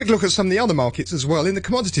Take a look at some of the other markets as well. In the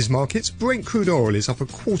commodities markets, Brent crude oil is up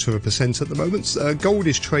 0.25% at the moment. Gold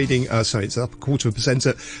is trading, it's up 0.25%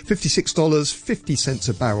 at $56.50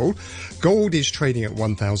 a barrel. Gold is trading at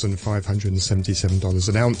 $1,577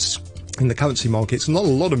 an ounce. In the currency markets, not a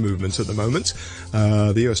lot of movement at the moment.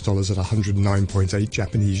 The US dollar's at 109.8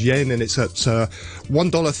 Japanese yen, and it's at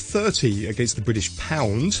 $1.30 against the British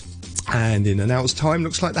pound. And in an hour's time,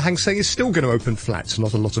 looks like the Hang Seng is still going to open flat.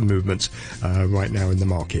 Not a lot of movement right now in the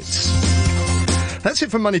markets. That's it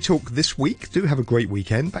for Money Talk this week. Do have a great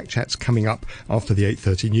weekend. Backchat's coming up after the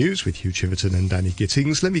 8:30 news with Hugh Chiverton and Danny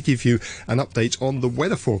Gittings. Let me give you an update on the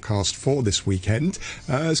weather forecast for this weekend.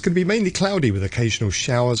 It's going to be mainly cloudy with occasional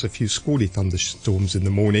showers, a few squally thunderstorms in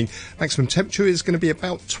the morning. Maximum temperature is going to be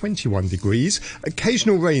about 21 degrees.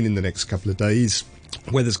 Occasional rain in the next couple of days.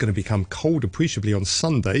 Weather's going to become cold appreciably on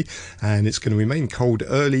Sunday, and it's going to remain cold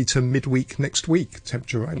early to midweek next week.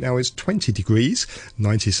 Temperature right now is 20 degrees,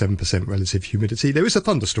 97% relative humidity. There is a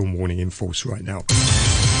thunderstorm warning in force right now.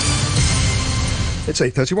 It's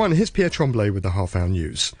 8:31. Here's Pierre Tremblay with the half-hour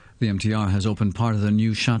news. The MTR has opened part of the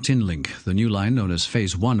new Sha Tin link. The new line, known as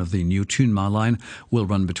Phase 1 of the new Tuen Ma line, will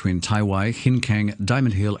run between Tai Wai, Hin Keng,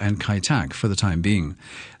 Diamond Hill and Kai Tak for the time being.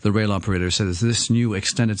 The rail operator says this new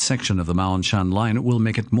extended section of the Ma On Shan line will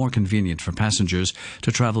make it more convenient for passengers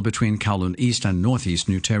to travel between Kowloon East and Northeast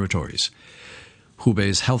New Territories.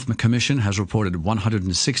 Hubei's Health Commission has reported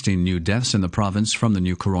 116 new deaths in the province from the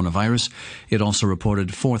new coronavirus. It also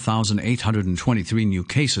reported 4,823 new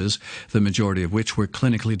cases, the majority of which were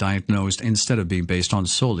clinically diagnosed instead of being based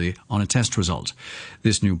solely on a test result.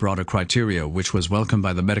 This new broader criteria, which was welcomed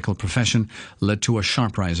by the medical profession, led to a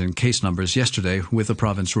sharp rise in case numbers yesterday, with the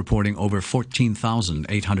province reporting over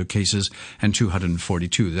 14,800 cases and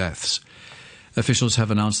 242 deaths. Officials have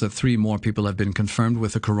announced that 3 more people have been confirmed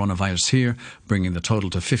with the coronavirus here, bringing the total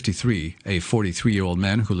to 53. A 43-year-old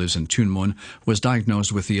man who lives in Tuen Mun was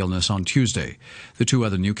diagnosed with the illness on Tuesday. The 2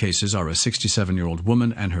 other new cases are a 67-year-old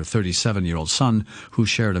woman and her 37-year-old son, who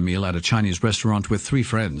shared a meal at a Chinese restaurant with 3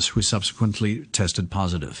 friends who subsequently tested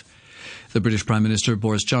positive. The British Prime Minister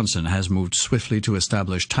Boris Johnson has moved swiftly to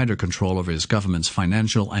establish tighter control over his government's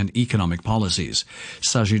financial and economic policies.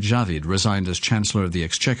 Sajid Javid resigned as Chancellor of the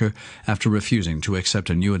Exchequer after refusing to accept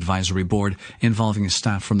a new advisory board involving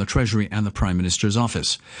staff from the Treasury and the Prime Minister's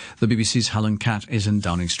office. The BBC's Helen Catt is in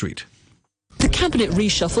Downing Street. The cabinet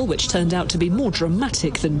reshuffle, which turned out to be more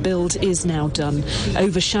dramatic than billed, is now done,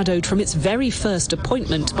 overshadowed from its very first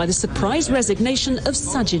appointment by the surprise resignation of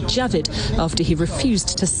Sajid Javid after he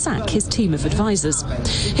refused to sack his team of advisers.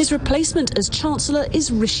 His replacement as Chancellor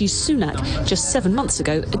is Rishi Sunak, just 7 months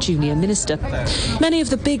ago a junior minister. Many of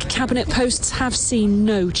the big cabinet posts have seen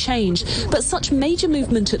no change, but such major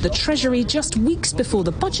movement at the Treasury just weeks before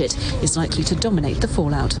the budget is likely to dominate the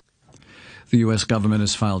fallout. The U.S. government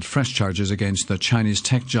has filed fresh charges against the Chinese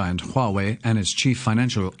tech giant Huawei and its chief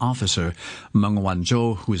financial officer, Meng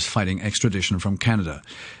Wanzhou, who is fighting extradition from Canada.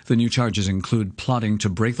 The new charges include plotting to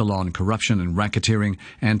break the law on corruption and racketeering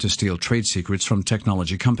and to steal trade secrets from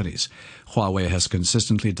technology companies. Huawei has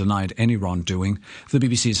consistently denied any wrongdoing. The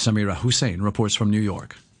BBC's Samira Hussein reports from New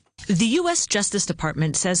York. The U.S. Justice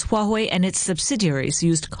Department says Huawei and its subsidiaries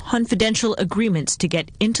used confidential agreements to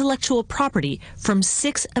get intellectual property from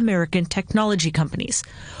 6 American technology companies.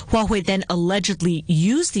 Huawei then allegedly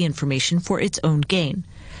used the information for its own gain.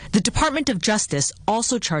 The Department of Justice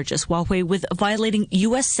also charges Huawei with violating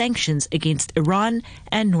U.S. sanctions against Iran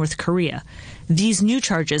and North Korea. These new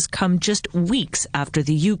charges come just weeks after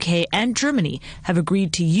the UK and Germany have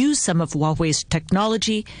agreed to use some of Huawei's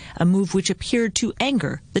technology, a move which appeared to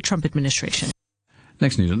anger the Trump administration.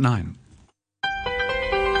 Next news at 9.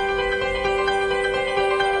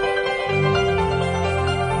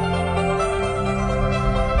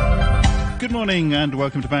 Good morning and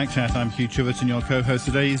welcome to Backchat. I'm Hugh Chiverton, your co-host.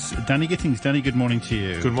 Today's Danny Gittings. Danny, good morning to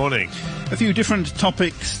you. Good morning. A few different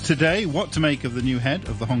topics today. What to make of the new head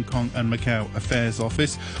of the Hong Kong and Macau Affairs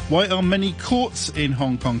Office. Why are many courts in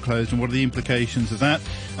Hong Kong closed and what are the implications of that?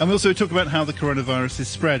 And we also talk about how the coronavirus is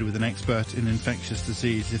spread with an expert in infectious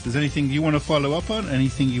disease. If there's anything you want to follow up on,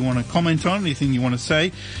 anything you want to comment on, anything you want to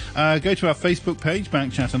say, go to our Facebook page,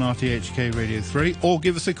 Backchat on RTHK Radio 3, or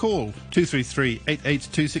give us a call. 233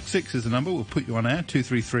 88266 is the number. number. We'll put you on air,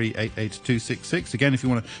 233-88266. Again, if you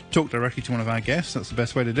want to talk directly to one of our guests, that's the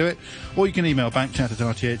best way to do it. Or you can email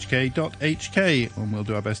backchat@rthk.hk, and we'll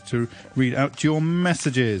do our best to read out your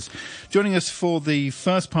messages. Joining us for the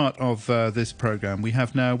first part of this programme, we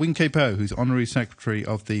have now Wing Kei-po, who's Honorary Secretary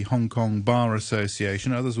of the Hong Kong Bar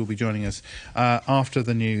Association. Others will be joining us after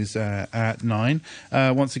the news at 9.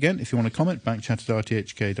 Once again, if you want to comment,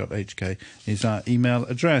 backchat@rthk.hk is our email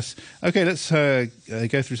address. OK, let's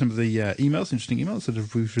go through some of the interesting emails that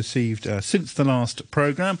we've received since the last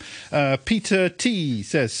programme. Peter T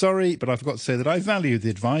says, sorry, but I forgot to say that I value the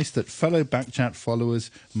advice that fellow Backchat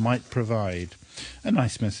followers might provide. A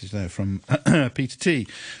nice message there from Peter T.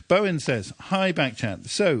 Bowen says, hi, Backchat.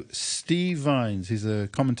 So, Steve Vines, he's a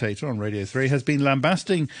commentator on Radio 3, has been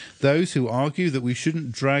lambasting those who argue that we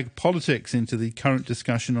shouldn't drag politics into the current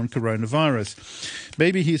discussion on coronavirus.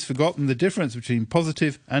 Maybe he's forgotten the difference between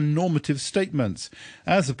positive and normative statements.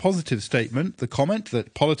 As a positive statement, the comment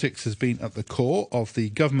that politics has been at the core of the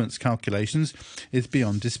government's calculations is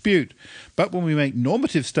beyond dispute. But when we make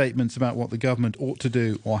normative statements about what the government ought to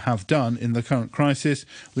do or have done in the current crisis,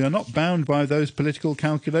 we are not bound by those political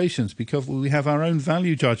calculations because we have our own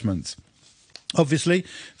value judgments. Obviously,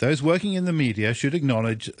 those working in the media should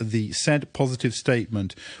acknowledge the said positive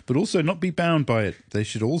statement, but also not be bound by it. They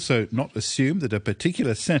should also not assume that a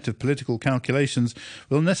particular set of political calculations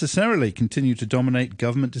will necessarily continue to dominate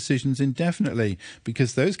government decisions indefinitely,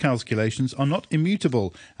 because those calculations are not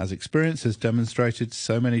immutable, as experience has demonstrated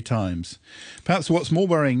so many times. Perhaps what's more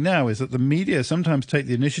worrying now is that the media sometimes take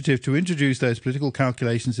the initiative to introduce those political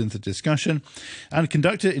calculations into discussion and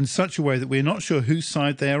conduct it in such a way that we're not sure whose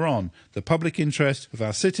side they are on, the public interest of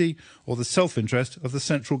our city or the self-interest of the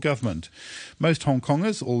central government. Most Hong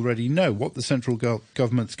Kongers already know what the central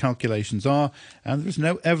government's calculations are, and there is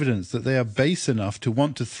no evidence that they are base enough to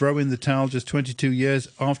want to throw in the towel just 22 years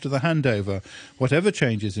after the handover, whatever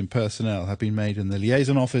changes in personnel have been made in the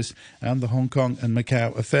Liaison Office and the Hong Kong and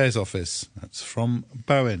Macau Affairs Office. That's from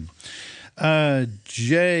Bowen.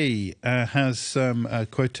 Jay has some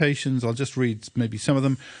quotations. I'll just read maybe some of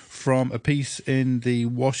them from a piece in the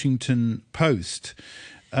Washington Post.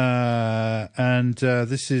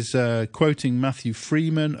 This is quoting Matthew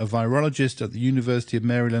Freeman, a virologist at the University of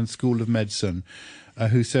Maryland School of Medicine,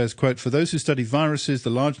 who says, quote, for those who study viruses, the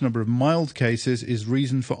large number of mild cases is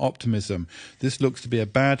reason for optimism. This looks to be a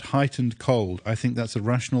bad, heightened cold. I think that's a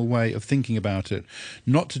rational way of thinking about it.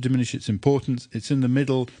 Not to diminish its importance, it's in the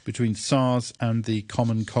middle between SARS and the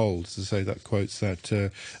common cold. So that quotes that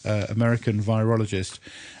American virologist.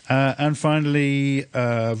 And finally,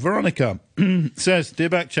 Veronica says, Dear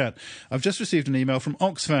Backchat, I've just received an email from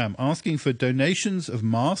Oxfam asking for donations of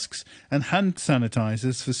masks and hand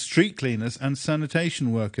sanitizers for street cleaners and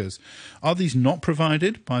sanitation workers. Are these not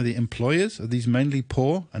provided by the employers of these mainly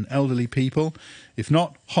poor and elderly people? If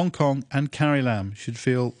not, Hong Kong and Carrie Lam should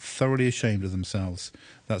feel thoroughly ashamed of themselves.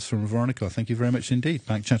 That's from Veronica. Thank you very much indeed.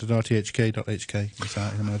 Backchat@rthk.hk is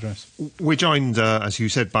our email address. We're joined, as you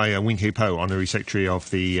said, by Wing Kei-po, Honorary Secretary of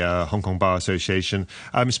the Hong Kong Bar Association.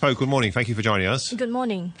 Ms. Po, good morning. Thank you for joining us. Good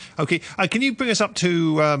morning. OK. Can you bring us up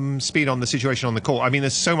to speed on the situation on the court? I mean,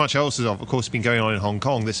 there's so much else, of course, been going on in Hong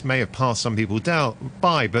Kong. This may have passed some people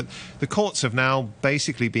by, but the courts have now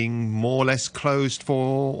basically been more or less closed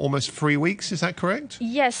for almost 3 weeks. Is that correct?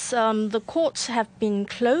 Yes, the courts have been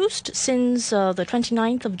closed since the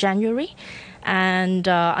 29th of January and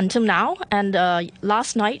until now. And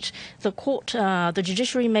last night, the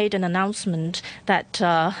judiciary made an announcement that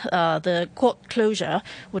the court closure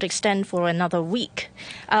would extend for another week.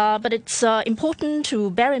 But it's important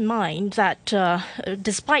to bear in mind that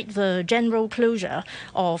despite the general closure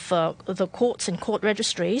of the courts and court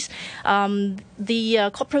registries,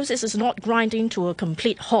 the court process is not grinding to a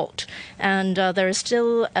complete halt. And there is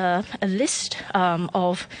still a list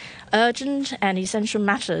of urgent and essential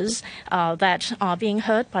matters that are being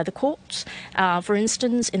heard by the courts. For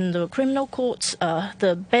instance, in the criminal courts,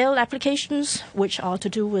 the bail applications, which are to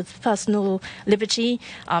do with personal liberty,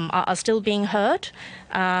 are still being heard.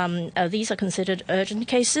 These are considered urgent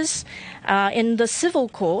cases. In the civil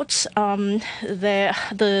courts,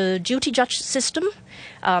 the duty judge system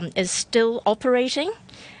is still operating,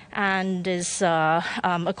 and is,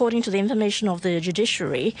 according to the information of the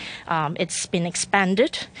judiciary, it's been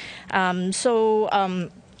expanded.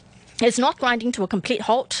 It's not grinding to a complete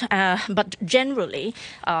halt, but generally,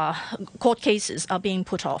 court cases are being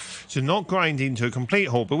put off. So not grinding to a complete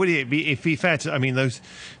halt, but would it be fair to, I mean, those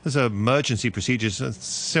emergency procedures are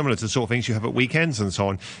similar to the sort of things you have at weekends and so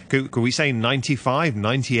on. Could we say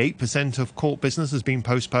 98% of court business has been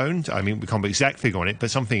postponed? I mean, we can't put an exact figure on it,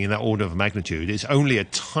 but something in that order of magnitude. It's only a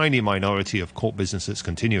tiny minority of court business that's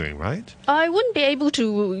continuing, right? I wouldn't be able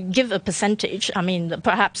to give a percentage. I mean,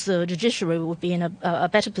 perhaps the judiciary would be in a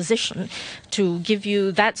better position to give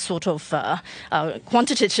you that sort of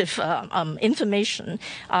quantitative information.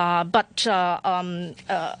 But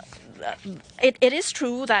it is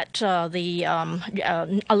true that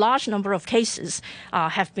a large number of cases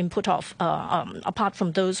have been put off, apart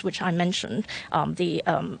from those which I mentioned, the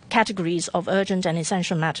categories of urgent and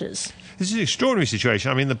essential matters. This is an extraordinary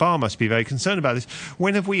situation. I mean, the bar must be very concerned about this.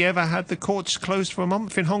 When have we ever had the courts closed for a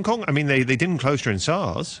month in Hong Kong? I mean, they didn't close during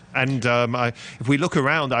SARS. And if we look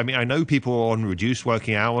around, I mean, I know people are on reduced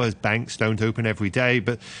working hours, banks don't open every day,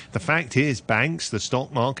 but the fact is banks, the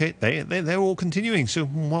stock market, they're all continuing. So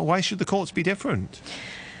why should the courts be different?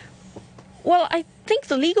 Well, I think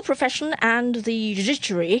the legal profession and the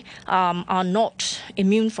judiciary are not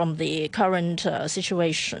immune from the current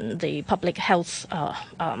situation, the public health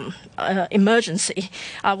emergency,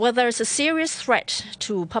 where there is a serious threat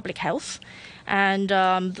to public health. And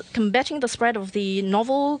combating the spread of the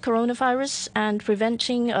novel coronavirus and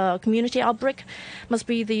preventing a community outbreak must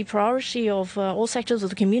be the priority of all sectors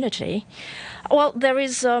of the community. Well, there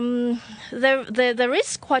is quite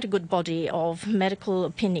a good body of medical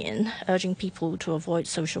opinion urging people to avoid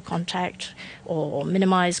social contact or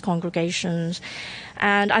minimize congregations.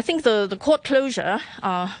 And I think the court closure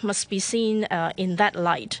must be seen in that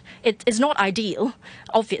light. It is not ideal,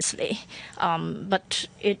 obviously, but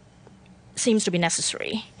it seems to be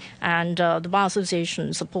necessary, and the Bar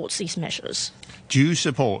Association supports these measures. Do you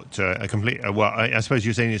support a complete... well, I suppose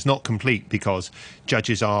you're saying it's not complete because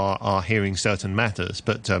judges are hearing certain matters,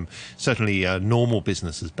 but certainly normal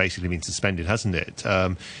business has basically been suspended, hasn't it?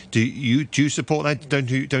 Do you support that? Don't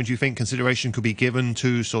you think consideration could be given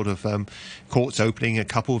to sort of courts opening a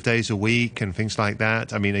couple of days a week and things like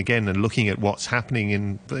that? I mean, again, and looking at what's happening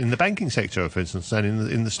in the banking sector, for instance, and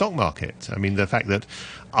in the stock market. I mean, the fact that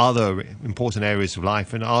other important areas of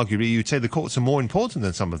life, and arguably you'd say the courts are more important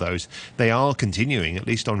than some of those, they are continuing, at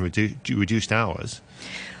least on reduced hours.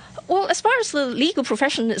 Well, as far as the legal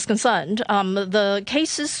profession is concerned, the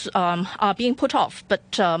cases are being put off, but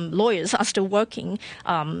lawyers are still working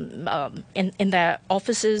in their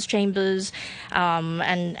offices, chambers,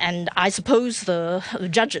 and I suppose the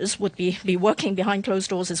judges would be working behind closed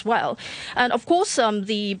doors as well. And of course,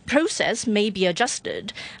 the process may be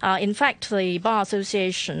adjusted. In fact, the Bar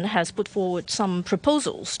Association has put forward some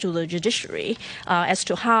proposals to the judiciary as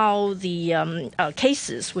to how the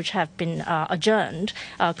cases which have been adjourned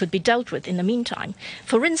could be dealt with in the meantime.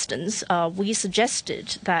 For instance, we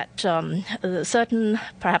suggested that certain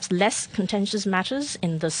perhaps less contentious matters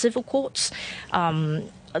in the civil courts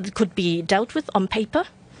could be dealt with on paper,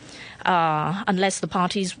 unless the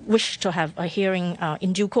parties wish to have a hearing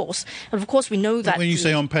in due course. And of course, we know that... When you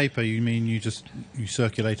say on paper, you mean you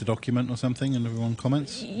circulate a document or something and everyone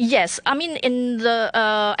comments? Yes. I mean,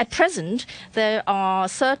 at present, there are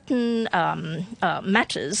certain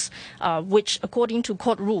matters which, according to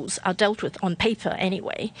court rules, are dealt with on paper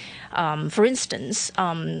anyway. For instance,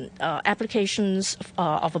 applications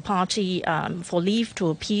of a party for leave to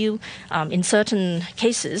appeal in certain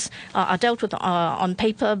cases are dealt with on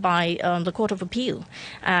paper by the Court of Appeal.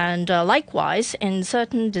 And likewise, in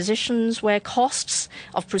certain decisions where costs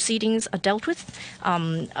of proceedings are dealt with,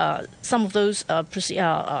 some of those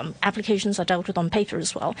applications are dealt with on paper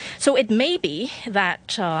as well. So it may be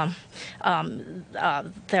that there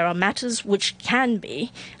are matters which can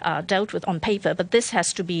be dealt with on paper, but this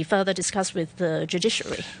has to be further discussed with the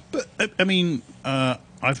judiciary. But, I mean...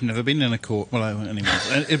 I've never been in a court. Well, anyway,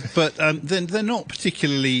 but they're not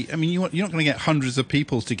particularly. I mean, you're not going to get hundreds of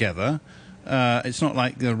people together. It's not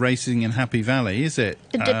like the racing in Happy Valley, is it?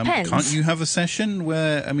 It depends. Can't you have a session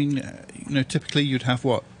where, I mean, typically you'd have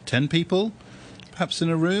 10 people, perhaps in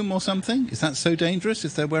a room or something? Is that so dangerous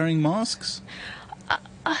if they're wearing masks?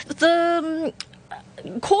 The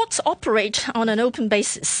courts operate on an open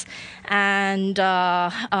basis, and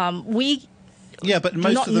we Yeah, but do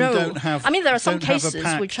most not of them know. don't have. I mean, there are some don't have a cases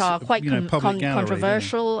packed, which are quite public gallery,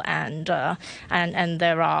 controversial, and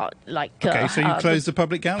there are like. Okay, so you close the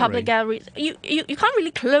public gallery. Public gallery. You can't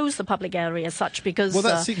really close the public gallery as such, because well,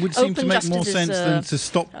 that would seem to make more sense than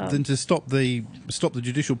to stop the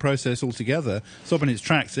judicial process altogether, stop in its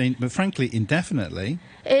tracks, but frankly indefinitely.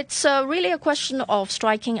 It's really a question of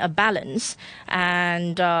striking a balance,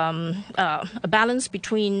 and a balance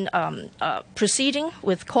between proceeding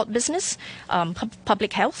with court business,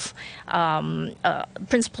 public health,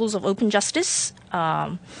 principles of open justice,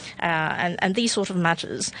 and these sort of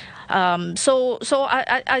matters.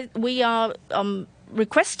 We are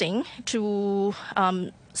requesting to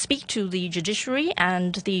speak to the judiciary,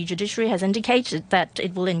 and the judiciary has indicated that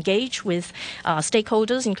it will engage with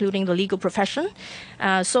stakeholders, including the legal profession.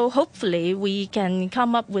 So hopefully we can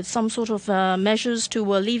come up with some sort of measures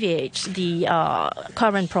to alleviate the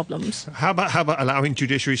current problems. How about allowing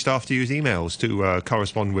judiciary staff to use emails to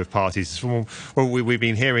correspond with parties? We've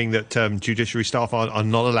been hearing that judiciary staff are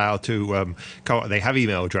not allowed to. They have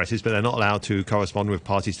email addresses, but they're not allowed to correspond with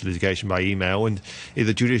parties to litigation by email. And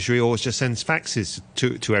the judiciary always just sends faxes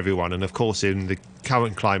to everyone. And of course, in the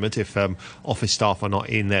current climate, if office staff are not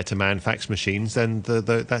in there to man fax machines, then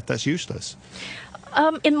that's useless.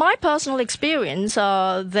 In my personal experience,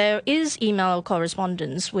 there is email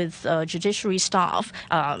correspondence with judiciary staff,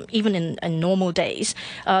 even in normal days.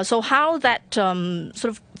 So how that sort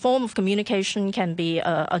of form of communication can be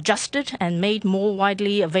adjusted and made more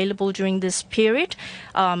widely available during this period,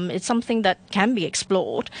 it's something that can be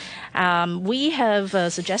explored. We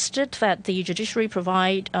have suggested that the judiciary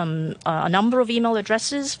provide a number of email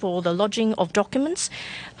addresses for the lodging of documents,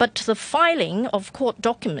 but the filing of court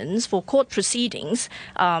documents for court proceedings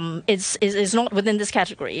is not within this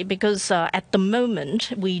category, because at the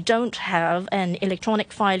moment we don't have an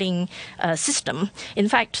electronic filing system. In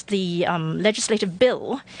fact, the legislative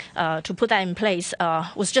bill to put that in place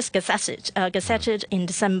was just gazetted in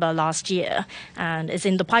December last year, and is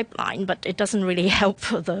in the pipeline, but it doesn't really help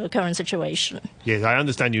the current situation. Yes, I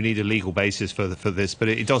understand you need a legal basis for this, but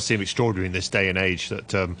it does seem extraordinary in this day and age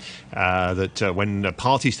that when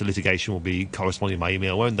parties to litigation will be corresponding by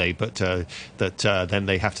email, won't they? But then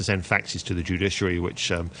they have to send faxes to the judiciary,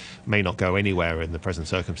 which may not go anywhere in the present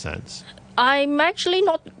circumstance. I'm actually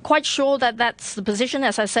not quite sure that that's the position.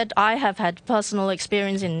 As I said, I have had personal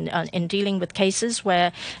experience in dealing with cases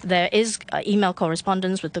where there is email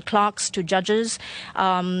correspondence with the clerks to judges.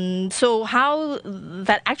 So how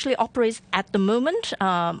that actually operates at the moment,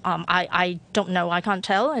 I don't know. I can't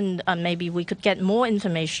tell, and maybe we could get more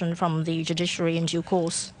information from the judiciary in due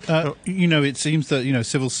course. It seems that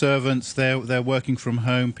civil servants, their working from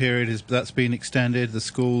home period that's been extended. The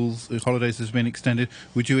schools holidays has been extended.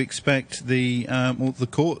 Would you expect the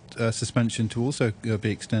court suspension to also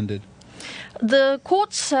be extended? The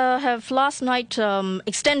courts have last night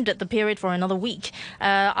extended the period for another week.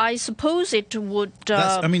 I suppose it would.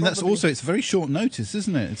 That's also, it's very short notice,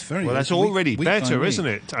 isn't it? It's very. Well, that's already better, isn't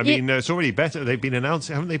it? I mean, it's already better.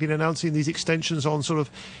 Haven't they been announcing these extensions on sort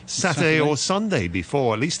of Saturday or Sunday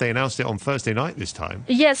before? At least they announced it on Thursday night this time.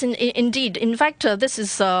 Yes, indeed. In fact, this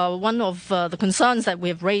is one of the concerns that we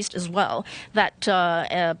have raised as well, that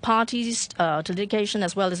parties to litigation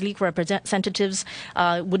as well as legal representatives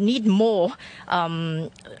would need more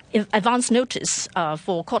advance notice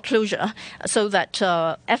for court closure, so that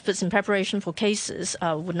efforts in preparation for cases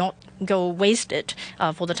would not go wasted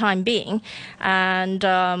for the time being. And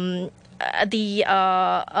the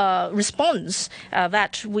response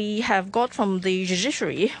that we have got from the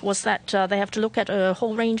judiciary was that they have to look at a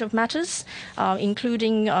whole range of matters,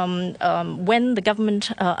 including when the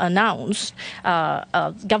government announced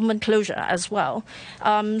government closure as well.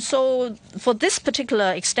 So for this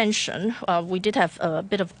particular extension, we did have a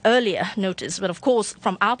bit of earlier notice, but of course,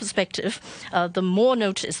 from our perspective, the more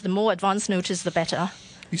notice, the more advance notice, the better.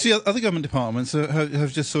 You see, other government departments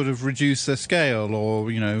have just sort of reduced their scale, or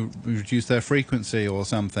reduced their frequency or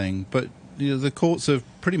something. But the courts have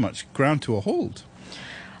pretty much ground to a halt.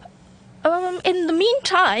 In the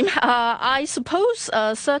meantime, I suppose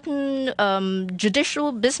certain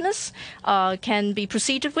judicial business can be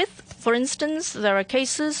proceeded with. For instance, there are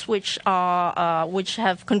cases which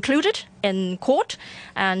have concluded in court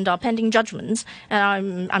and are pending judgments,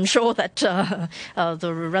 and I'm sure that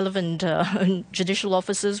the relevant judicial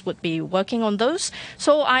officers would be working on those.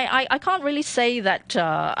 So I can't really say that.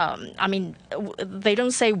 They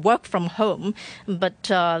don't say work from home, but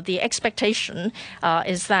the expectation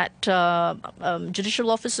is that judicial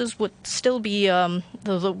officers would still be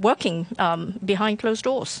working behind closed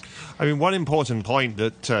doors. I mean, one important point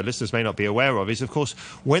that listeners may not be aware of is, of course,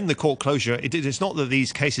 when the court closure, it's not that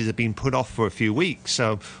these cases have been put off for a few weeks.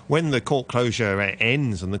 So when the court closure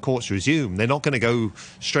ends and the courts resume, they're not going to go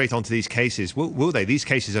straight onto these cases, will they? These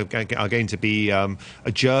cases are going to be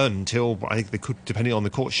adjourned until, I think they could, depending on the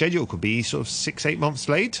court schedule, could be sort of 6-8 months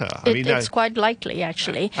later. It's quite likely,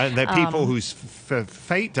 actually. And there are people whose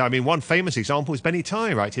fate, I mean, one famous example is Benny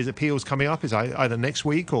Tai, right? His appeal's coming up is either next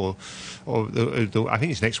week or I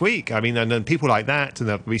think it's next week. I mean, and then people like that, and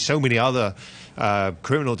there'll be so many other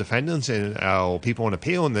criminal defendants or people on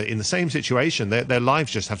appeal in the same situation. Their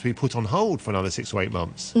lives just have to be put on hold for another 6 to 8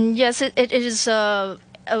 months. Yes, it is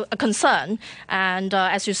a concern, and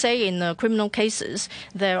as you say, in criminal cases,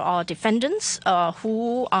 there are defendants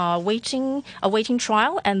who are awaiting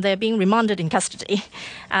trial, and they're being remanded in custody.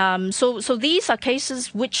 So these are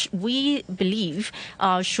cases which we believe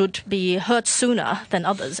should be heard sooner than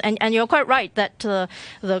others. And you're quite right that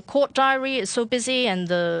the court diary is so busy, and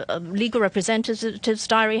the legal representatives'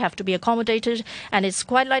 diary have to be accommodated, and it's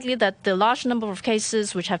quite likely that the large number of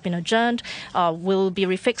cases which have been adjourned will be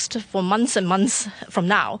refixed for months and months from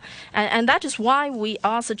now. And that is why we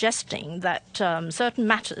are suggesting that certain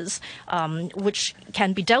matters which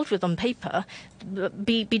can be dealt with on paper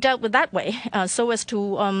be dealt with that way, so as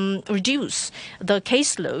to reduce the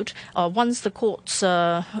caseload once the courts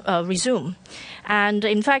resume. And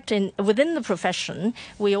in fact, within the profession,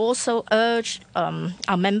 we also urge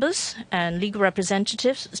our members and legal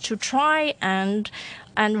representatives to try and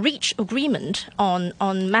reach agreement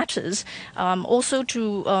on matters, also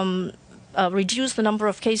to reduce the number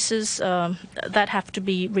of cases that have to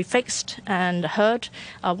be refixed and heard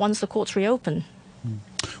once the courts reopen.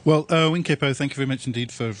 Well, Wing Kei-po, thank you very much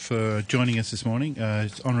indeed for joining us this morning.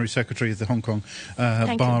 Honorary Secretary of the Hong Kong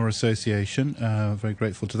Bar Association. Very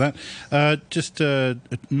grateful to that. Just an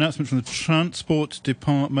announcement from the Transport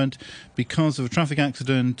Department. Because of a traffic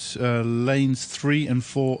accident, lanes 3 and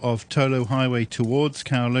 4 of Tolo Highway towards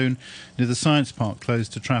Kowloon near the Science Park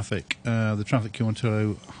closed to traffic. The traffic queue on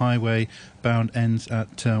Tolo Highway bound ends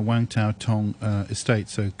at Wang Tau Tong Estate,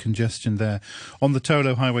 so congestion there. On the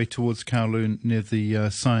Tolo Highway towards Kowloon near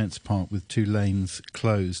the Science Park with 2 lanes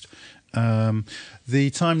closed. The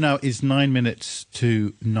time now is 9 minutes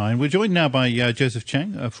to 9. We're joined now by Joseph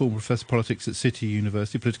Cheng, a former professor of politics at City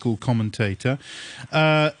University, political commentator.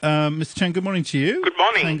 Mr. Cheng, good morning to you. Good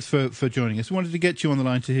morning. Thanks for joining us. We wanted to get you on the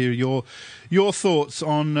line to hear your thoughts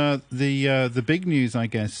on the big news, I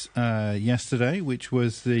guess, yesterday, which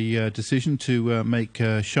was the decision to make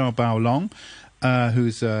Xiao Baolong,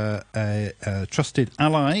 who's a trusted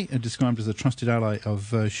ally, described as a trusted ally of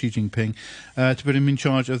Xi Jinping, to put him in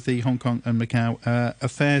charge of the Hong Kong and Macau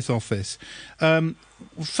Affairs Office.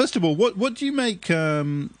 First of all, what do you make?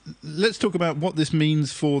 Let's talk about what this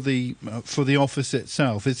means for the office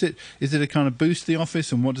itself. Is it a kind of boost to the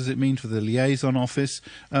office, and what does it mean for the liaison office?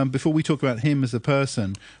 Before we talk about him as a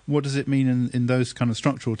person, what does it mean in those kind of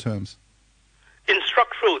structural terms? In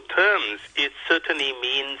structural terms, it certainly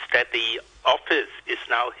means that the office is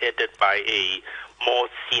now headed by a more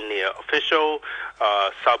senior official.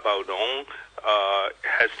 Xiao Baolong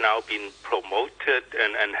has now been promoted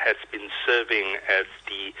and has been serving as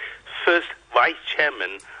the first vice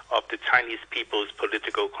chairman of the Chinese People's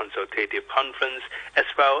Political Consultative Conference, as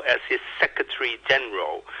well as his secretary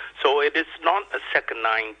general. So it is not a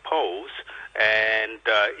second-line post, and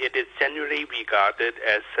it is generally regarded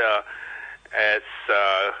as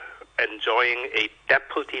enjoying a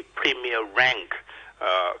deputy premier rank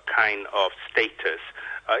kind of status.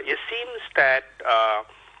 It seems that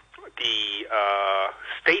the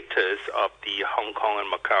status of the Hong Kong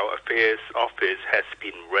and Macau Affairs Office has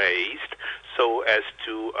been raised so as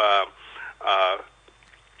to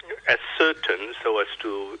ascertain, so as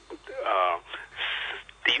to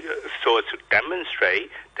demonstrate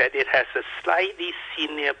that it has a slightly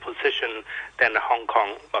senior position than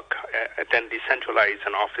than the centralized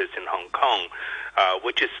office in Hong Kong,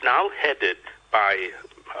 which is now headed by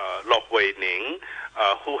Lok Wei Ning,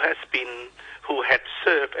 who had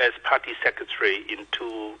served as party secretary in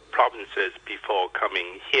 2 provinces before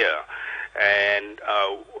coming here. And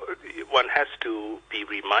one has to be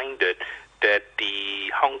reminded that the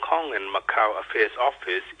Hong Kong and Macau Affairs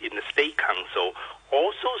Office in the State Council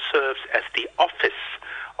also serves as the office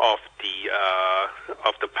of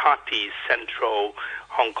the party's central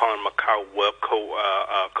Hong Kong and Macau work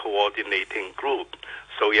coordinating group.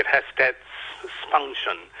 So it has that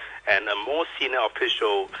function, and a more senior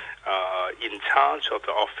official in charge of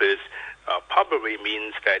the office probably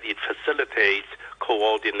means that it facilitates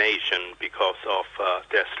coordination because of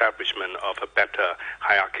the establishment of a better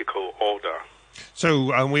hierarchical order.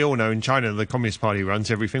 So we all know in China the Communist Party runs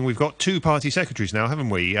everything. We've got two party secretaries now, haven't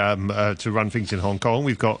we, to run things in Hong Kong.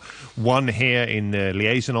 We've got one here in the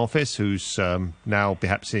liaison office who's now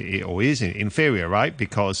perhaps is inferior, right,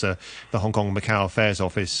 because the Hong Kong Macau Affairs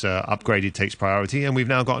Office upgraded takes priority. And we've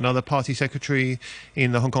now got another party secretary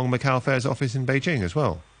in the Hong Kong Macau Affairs Office in Beijing as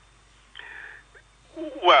well.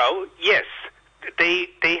 Well, yes.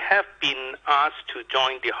 They have been asked to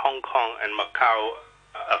join the Hong Kong and Macau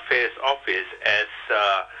Affairs Office as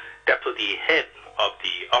deputy head of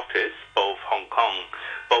the office, both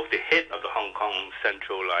the head of the Hong Kong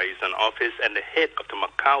Central Liaison Office and the head of the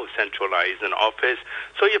Macau Central Liaison Office.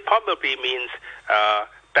 So it probably means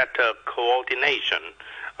better coordination,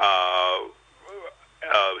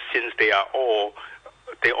 since they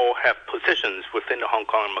all have positions within the Hong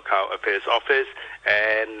Kong and Macau Affairs Office,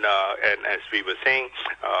 and as we were saying,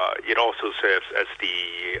 it also serves as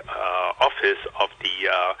the office of the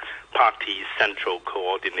party central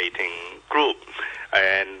coordinating group,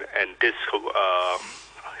 and this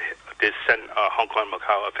Hong Kong and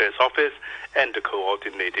Macau Affairs Office and the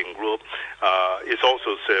coordinating group is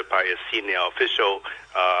also served by a senior official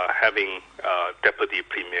having deputy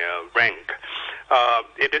premier rank.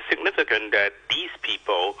 It is significant that these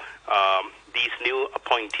people, these new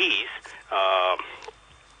appointees,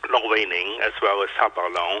 Lo Wei-ning as well as Sa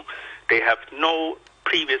Bao-long, they have no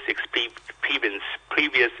previous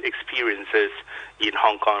experiences in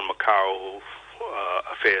Hong Kong and Macau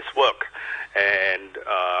affairs work, and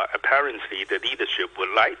apparently the leadership would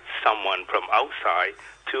like someone from outside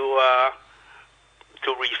to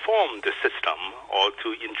reform the system or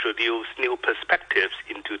to introduce new perspectives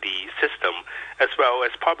into the system, as well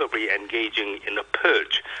as probably engaging in a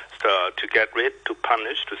purge to get rid, to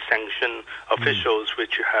punish, to sanction officials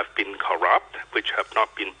which have been corrupt, which have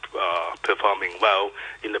not been performing well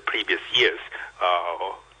in the previous years,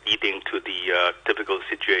 leading to the difficult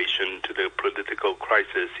situation, to the political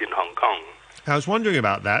crisis in Hong Kong. I was wondering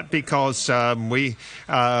about that because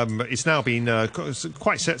it's now been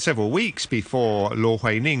quite several weeks before Lo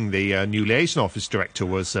Hui-ning, the new liaison office director,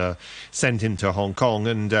 was sent into Hong Kong,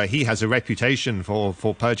 and he has a reputation for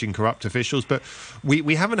purging corrupt officials. But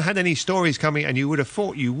we haven't had any stories coming, and you would have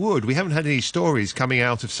thought you would. We haven't had any stories coming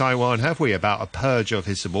out of Taiwan, have we, about a purge of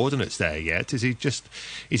his subordinates there yet? Is he just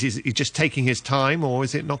taking his time, or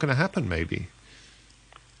is it not going to happen? Maybe.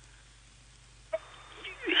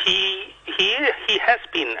 He has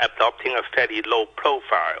been adopting a fairly low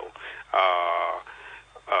profile,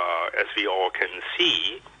 as we all can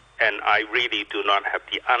see, and I really do not have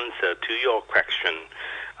the answer to your question.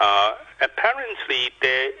 Apparently,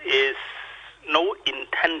 there is no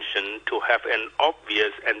intention to have an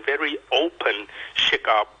obvious and very open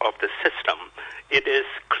shake-up of the system. It is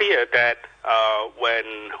clear that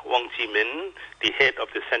when Wang Jimin, the head of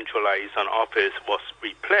the Central Liaison Office, was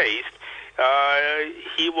replaced,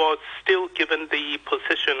 he was still given the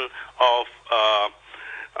position of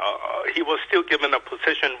a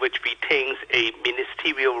position which retains a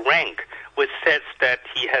ministerial rank, which says that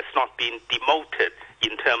he has not been demoted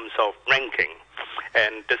in terms of ranking.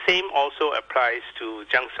 And the same also applies to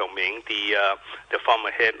Jiang Xiaoming, the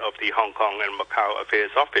former head of the Hong Kong and Macau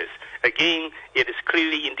Affairs Office. Again, it is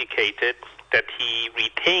clearly indicated that he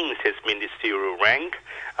retains his ministerial rank,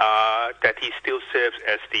 that he still serves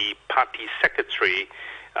as the party secretary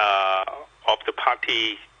of the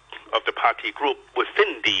party group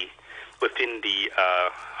within the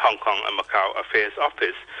Hong Kong and Macau Affairs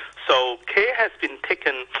Office. So care has been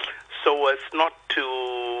taken so as not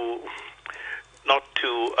to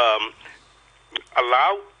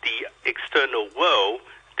allow the external world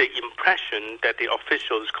the impression that the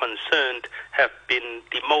officials concerned have been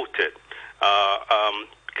demoted.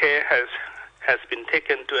 Care has been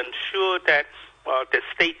taken to ensure that their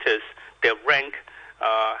status, their rank,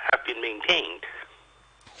 have been maintained.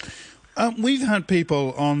 We've had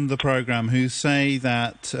people on the programme who say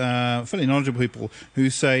that, fairly knowledgeable people, who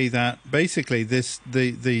say that basically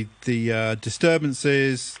the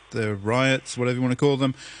disturbances, the riots, whatever you want to call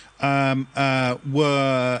them,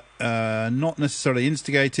 were not necessarily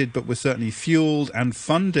instigated, but were certainly fuelled and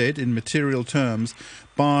funded in material terms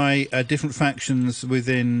by different factions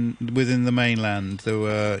within the mainland. There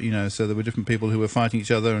were, so there were different people who were fighting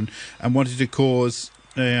each other and wanted to cause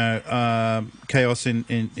chaos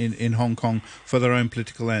in Hong Kong for their own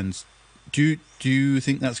political ends. Do you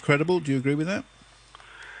think that's credible? Do you agree with that?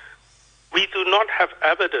 We do not have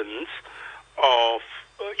evidence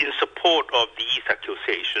in support of these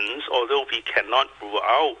accusations, although we cannot rule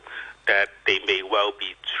out that they may well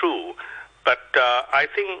be true. But I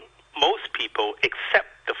think most people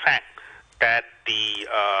accept the fact that the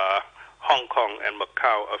Hong Kong and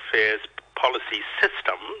Macau affairs policy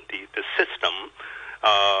system, the system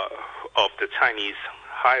of the Chinese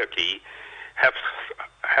hierarchy, has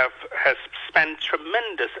spent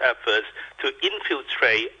tremendous efforts to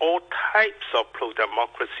infiltrate all types of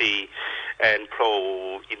pro-democracy and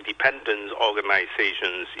pro-independence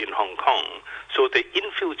organizations in Hong Kong. So the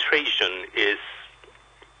infiltration is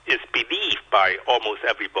believed by almost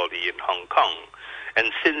everybody in Hong Kong.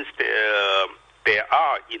 And since there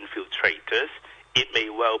are infiltrators, it may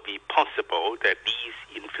well be possible that these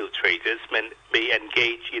infiltrators may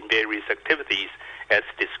engage in various activities as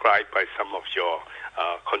described by some of your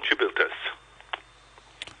contributors.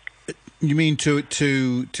 You mean to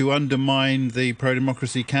undermine the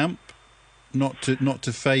pro-democracy camp, not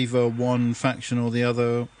to favour one faction or the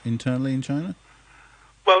other internally in China?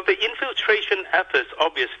 Well, the infiltration efforts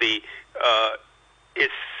obviously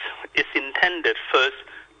is intended first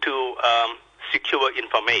to secure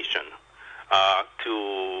information,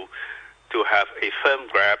 to have a firm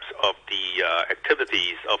grasp of the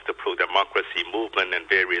activities of the pro-democracy movement and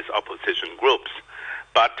various opposition groups.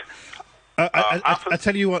 But I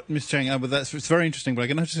tell you what, Ms. Cheng, it's very interesting, but I'm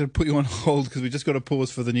going to have to put you on hold because we've just got to pause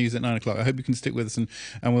for the news at 9 o'clock. I hope you can stick with us, and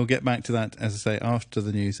we'll get back to that, as I say, after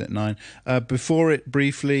the news at 9. Before it,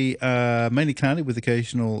 briefly, mainly cloudy with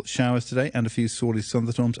occasional showers today and a few swirly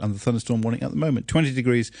thunderstorms, and the thunderstorm warning at the moment. 20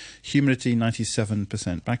 degrees, humidity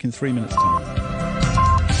 97%. Back in 3 minutes' time.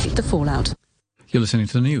 The fallout. You're listening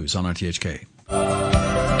to the news on RTHK.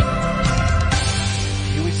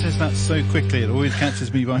 He always says that so quickly. It always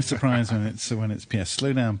catches me by surprise when it's Pierre.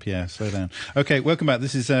 Slow down, Pierre. Slow down. Okay, welcome back.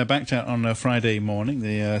 This is Backchat on a Friday morning,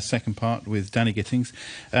 the second part with Danny Gittings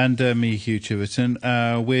and me, Hugh Chiverton.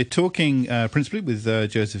 We're talking principally with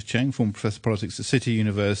Joseph Cheng, former professor of politics at City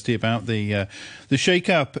University, about the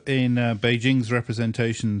shake-up in Beijing's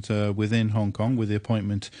representations within Hong Kong with the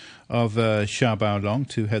appointment of Xia Baolong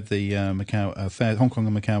to head the Hong Kong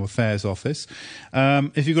and Macau Affairs Office.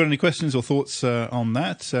 If you've got any questions or thoughts on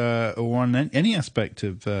that or on any aspect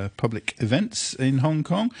of public events in Hong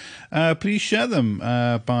Kong, please share them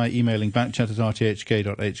by emailing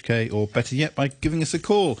backchat@rthk.hk, or better yet, by giving us a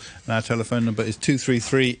call. And our telephone number is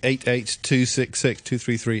 233-88266,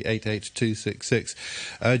 233-88266.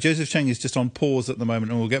 Joseph Cheng is just on pause at the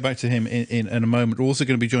moment, and we'll get back to him in a moment. We're also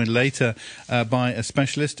going to be joined later by a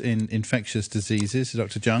specialist in infectious diseases,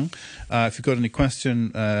 Dr. Zhang. If you've got any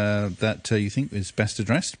question that you think is best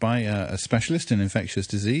addressed by a specialist in infectious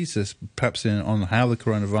disease, perhaps on how the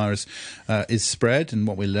coronavirus is spread and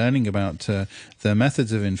what we're learning about the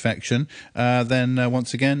methods of infection, then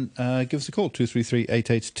once again, give us a call,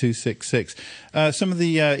 233-88266. Some of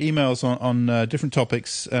the emails on different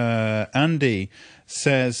topics. Andy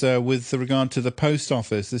says, with regard to the post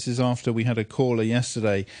office, this is after we had a caller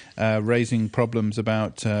yesterday raising problems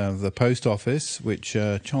about the post office, which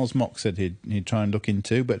Charles Mock said he'd try and look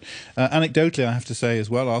into. But anecdotally, I have to say as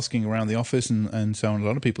well, asking around the office and so on, a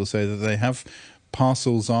lot of people say that they have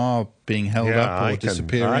parcels are being held up or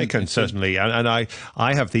disappearing. I can certainly, and I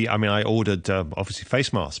have I ordered obviously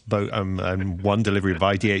face masks, and one delivery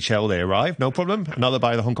by DHL, they arrived, no problem. Another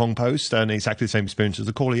by the Hong Kong Post, and exactly the same experience as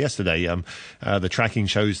the caller yesterday. The tracking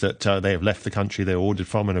shows that they have left the country they ordered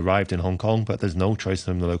from and arrived in Hong Kong, but there's no trace of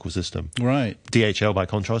them in the local system. Right. DHL, by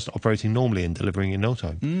contrast, operating normally and delivering in no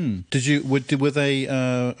time. Were they?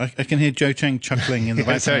 I can hear Joe Cheng chuckling in the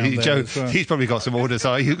background. Joe, he's probably got some orders.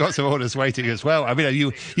 You've got some orders waiting as well. I mean,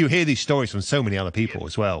 you hear these stories from so many other people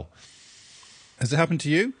as well. Has it happened to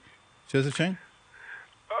you, Joseph Cheng?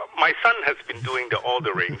 My son has been doing the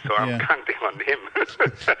ordering, so I'm counting on him.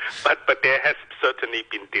 but there has certainly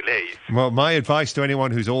been delays. Well, my advice to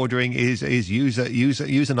anyone who's ordering is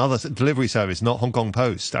use another delivery service, not Hong Kong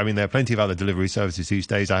Post. I mean, there are plenty of other delivery services these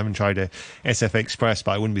days. I haven't tried a SF Express,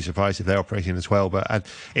 but I wouldn't be surprised if they're operating as well. But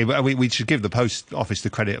we should give the post office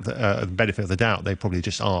the credit of the benefit of the doubt. They probably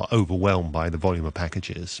just are overwhelmed by the volume of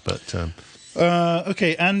packages. But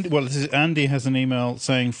okay, Andy has an email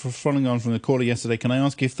saying, following on from the caller yesterday, can I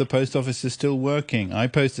ask if the post office is still working? I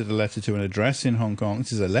posted a letter to an address in Hong Kong.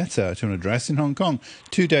 This is a letter to an address in Hong Kong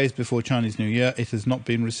 2 days before Chinese New Year. It has not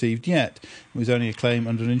been received yet. It was only a claim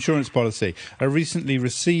under an insurance policy. I recently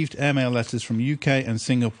received airmail letters from UK and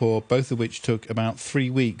Singapore, both of which took about 3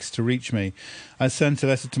 weeks to reach me. I sent a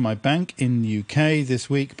letter to my bank in the UK this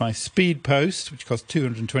week by speed post, which cost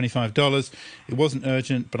 $225. It wasn't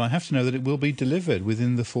urgent, but I have to know that it will be delivered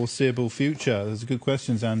within the foreseeable future? Those are good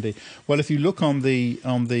questions, Andy. Well, if you look on the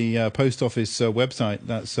Post Office website,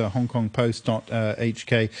 that's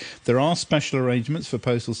hongkongpost.hk, there are special arrangements for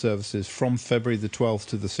postal services from February the 12th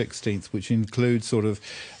to the 16th, which include sort of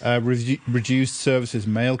reduced services,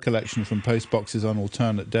 mail collection from post boxes on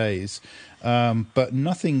alternate days. But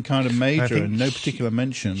nothing kind of major and no particular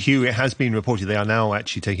mention. Hugh, it has been reported they are now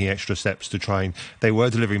actually taking extra steps to try and... They were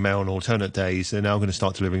delivering mail on alternate days. They're now going to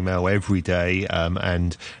start delivering mail every day,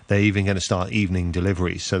 and they're even going to start evening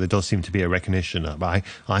deliveries. So there does seem to be a recognition. I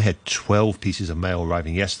had 12 pieces of mail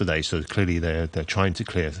arriving yesterday, so clearly they're trying to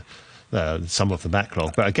clear some of the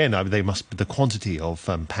backlog. But again, the quantity of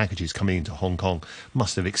packages coming into Hong Kong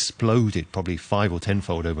must have exploded probably 5 or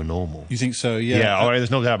 10-fold over normal. You think so? Yeah. Yeah,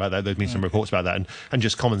 there's no doubt about that. There's been some reports about that. And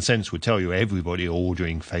just common sense would tell you everybody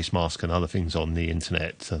ordering face masks and other things on the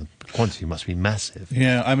internet. The quantity must be massive.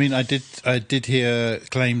 Yeah, I mean, I did hear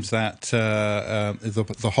claims that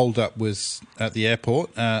the hold-up was at the airport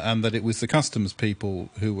and that it was the customs people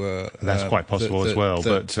who were... That's quite possible as well.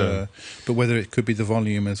 But whether it could be the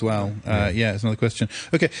volume as well... Yeah, it's another question.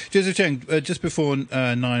 Okay, Joseph Cheng. Just before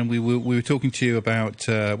 9, we were talking to you about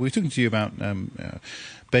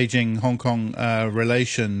Beijing Hong Kong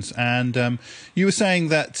relations, and you were saying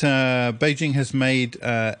that Beijing has made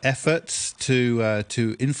efforts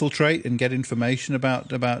to infiltrate and get information about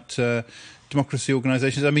democracy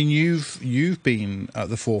organisations. I mean, you've been at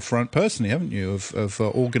the forefront personally, haven't you, of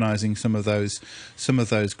organising some of those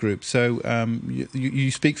groups? So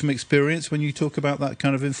you speak from experience when you talk about that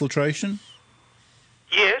kind of infiltration?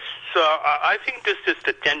 Yes, I think this is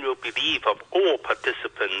the general belief of all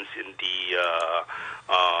participants in the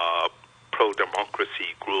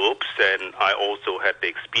pro-democracy groups, and I also had the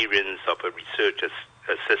experience of a research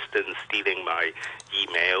assistant stealing my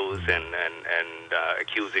emails and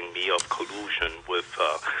accusing me of collusion with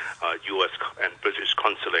U.S. and British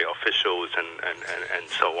consulate officials and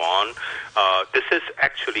so on. This is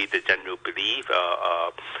actually the general belief,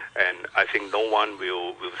 and I think no one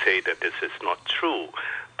will say that this is not true.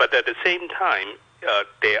 But at the same time,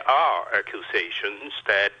 there are accusations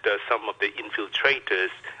that some of the infiltrators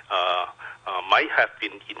might have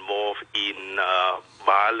been involved in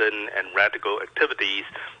violent and radical activities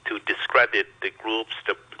to discredit the groups,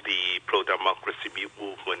 the pro-democracy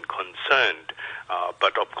movement concerned.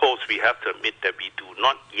 But of course, we have to admit that we do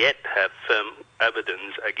not yet have firm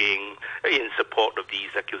evidence in support of these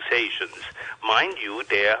accusations. Mind you,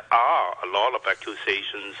 there are a lot of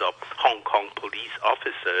accusations of Hong Kong police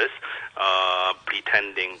officers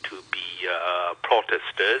pretending to be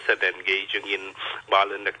protesters and engaging in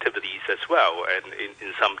violent activities as well. And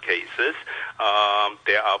in some cases,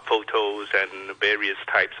 there are photos and various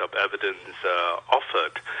types of evidence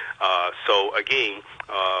offered. So again,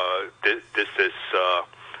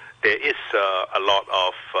 there is a lot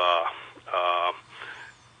of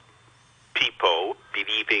people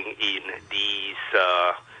believing in these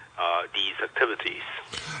activities.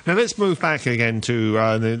 Now let's move back again to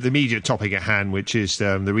the immediate topic at hand, which is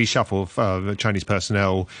the reshuffle of Chinese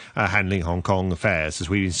personnel handling Hong Kong affairs. As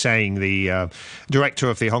we've been saying, the director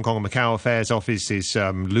of the Hong Kong and Macau Affairs Office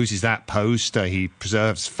loses that post. He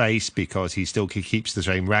preserves face because he still keeps the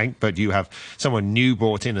same rank, but you have someone new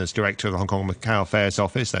brought in as director of the Hong Kong and Macau Affairs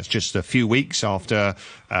Office. That's just a few weeks after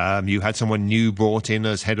you had someone new brought in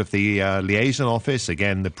as head of the liaison office.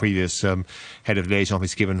 Again, the previous head of the liaison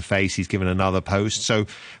office given face, he's given another post. So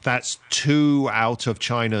that's 2 out of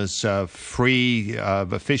China's 3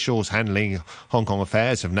 officials handling Hong Kong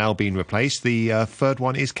affairs have now been replaced. The 3rd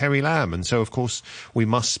one is Carrie Lam, and so of course we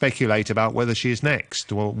must speculate about whether she is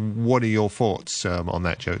next. Well, what are your thoughts on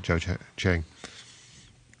that, Joe Cheng?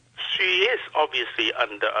 She is obviously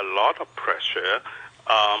under a lot of pressure.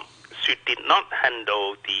 She did not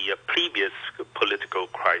handle the previous political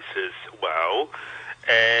crisis well.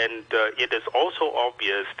 And it is also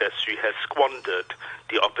obvious that she has squandered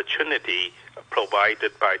the opportunity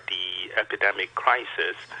provided by the epidemic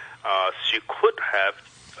crisis. She could have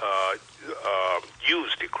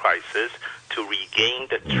used the crisis to regain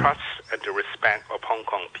the trust and the respect of Hong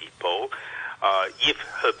Kong people. If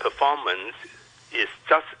her performance is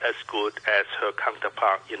just as good as her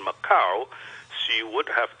counterpart in Macau, she would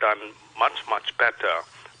have done much, much better.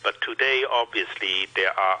 But today, obviously,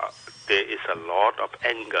 there is a lot of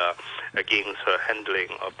anger against her handling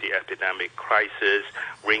of the epidemic crisis,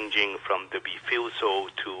 ranging from the refusal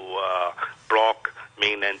to block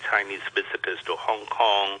mainland Chinese visitors to Hong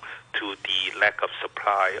Kong to the lack of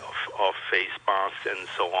supply of face masks and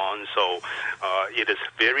so on. So it is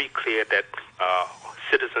very clear that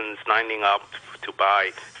citizens lining up to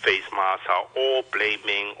buy face masks are all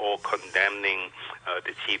blaming or condemning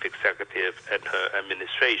the chief executive and her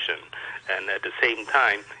administration. And at the same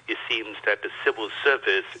time, it seems that the civil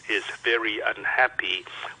service is very unhappy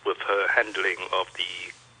with her handling of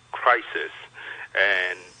the crisis.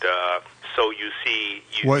 And so you see...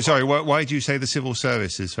 Why do you say the civil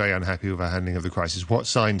service is very unhappy with her handling of the crisis? What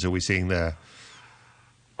signs are we seeing there?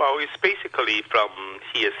 Well, it's basically from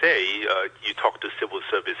hearsay. You talk to civil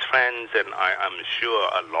service friends, and I'm sure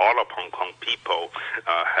a lot of Hong Kong people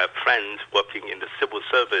have friends working in the civil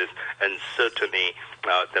service, and certainly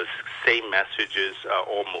the same messages are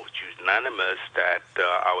almost unanimous that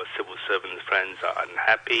our civil servant friends are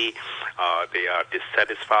unhappy, they are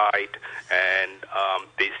dissatisfied, and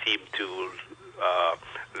they seem to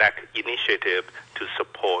lack initiative to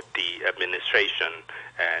support the administration,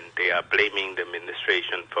 and they are blaming the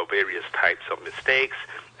administration for various types of mistakes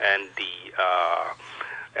and the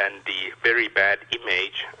very bad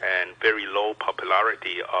image and very low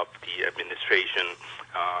popularity of the administration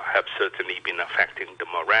have certainly been affecting the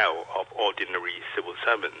morale of ordinary civil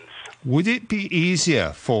servants. Would it be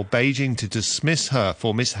easier for Beijing to dismiss her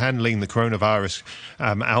for mishandling the coronavirus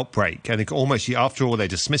outbreak? And almost, after all, they're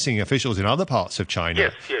dismissing officials in other parts of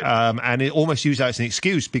China. Yes. And it almost use that as an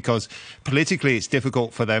excuse because politically it's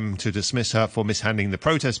difficult for them to dismiss her for mishandling the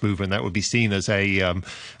protest movement. That would be seen as a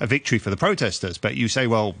victory for the protesters. But you say,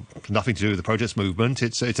 well, nothing to do with the protest movement.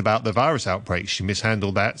 It's about the virus outbreak. She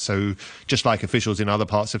mishandled that. So just like officials in other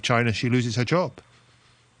parts of China, she loses her job.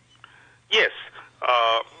 Yes.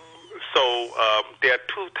 So there are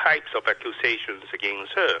two types of accusations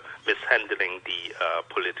against her: mishandling the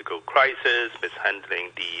political crisis, mishandling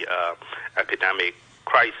the epidemic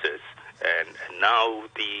crisis. And now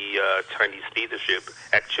the Chinese leadership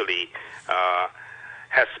actually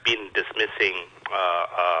has been dismissing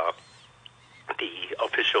the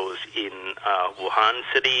officials in Wuhan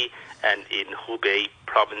City and in Hubei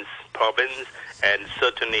province, and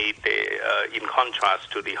certainly they, in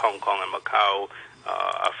contrast to the Hong Kong and Macau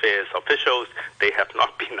affairs officials, they have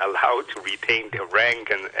not been allowed to retain their rank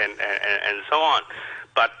and so on.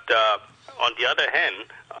 But on the other hand,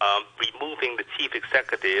 removing the chief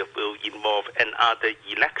executive will involve another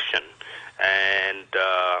election, and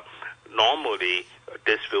normally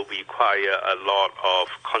this will require a lot of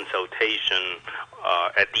consultation,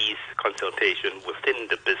 at least consultation within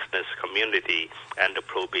the business community and the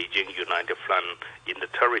pro-Beijing United Front in the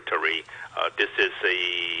territory. This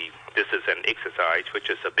is an exercise which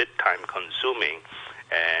is a bit time-consuming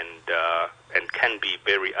and can be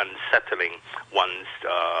very unsettling once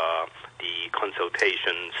the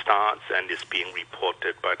consultation starts and is being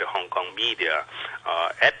reported by the Hong Kong media.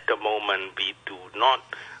 At the moment, we do not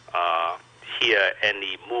hear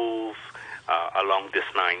any move along this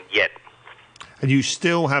line yet. And you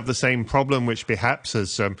still have the same problem, which perhaps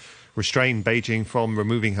has restrained Beijing from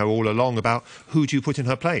removing her all along, about who do you put in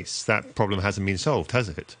her place? That problem hasn't been solved, has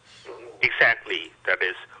it? Exactly. That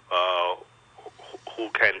is, who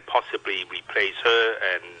can possibly replace her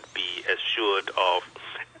and be assured of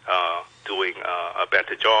doing a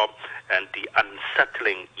better job, and the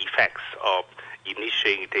unsettling effects of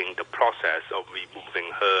initiating the process of removing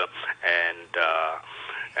her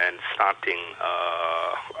and starting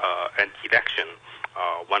an election.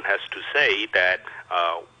 One has to say that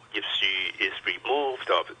if she is removed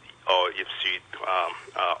or if she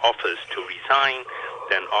offers to resign,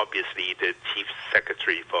 then obviously the Chief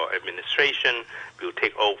Secretary for Administration will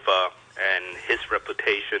take over, and his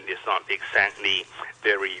reputation is not exactly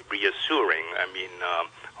very reassuring. I mean,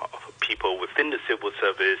 people within the civil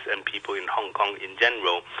service and people in Hong Kong in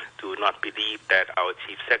general do not believe that our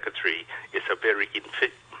Chief Secretary is a very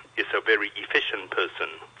efficient person.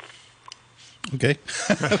 Okay,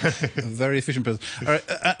 a very efficient person. All right,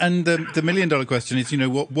 and the million-dollar question is,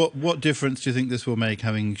 what difference do you think this will make,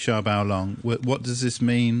 having Xiao Baolong? What does this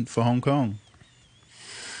mean for Hong Kong?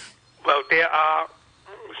 Well, Xiao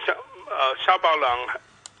Baolong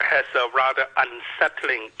has a rather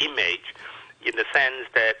unsettling image in the sense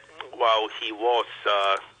that while he was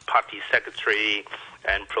party secretary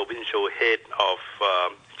and provincial head of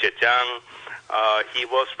Zhejiang, he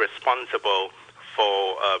was responsible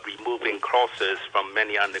for removing crosses from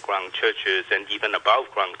many underground churches and even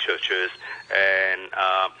above-ground churches,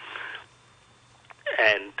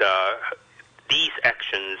 and these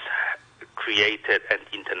actions created an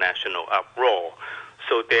international uproar.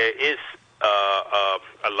 So there is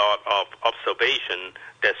a lot of observation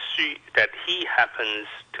that he happens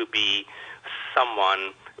to be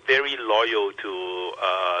someone very loyal to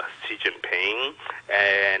Xi Jinping,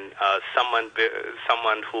 and someone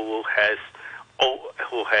who has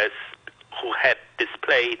who had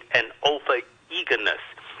displayed an over-eagerness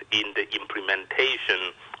in the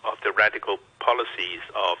implementation of the radical policies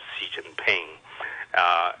of Xi Jinping.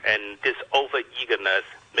 And this over-eagerness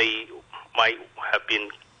might have been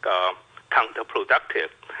counterproductive.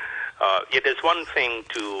 It is one thing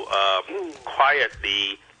to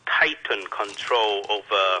quietly tighten control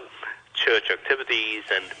over church activities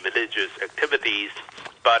and religious activities,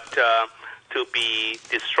 but to be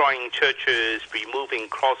destroying churches, removing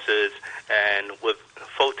crosses, and with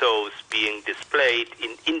photos being displayed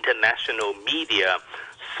in international media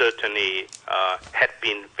certainly had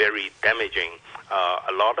been very damaging.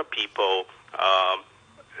 A lot of people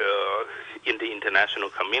in the international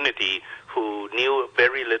community who knew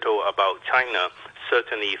very little about China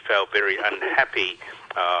certainly felt very unhappy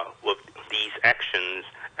with these actions,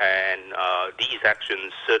 and these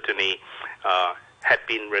actions certainly had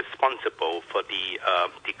been responsible for the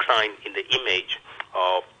decline in the image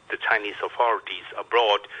of the Chinese authorities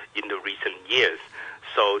abroad in the recent years.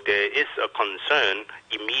 So there is a concern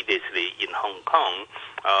immediately in Hong Kong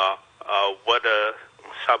whether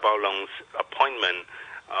Sha Baolong's appointment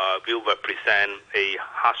will represent a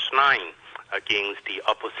harsh line against the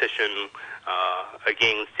opposition,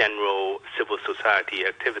 against general civil society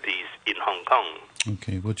activities in Hong Kong.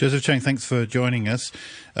 Okay, well, Joseph Cheng, thanks for joining us.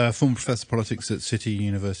 Former Professor of Politics at City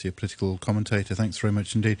University, a political commentator. Thanks very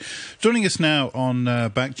much indeed. Joining us now on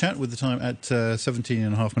Backchat with the time at 17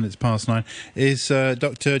 and a half minutes past 9 is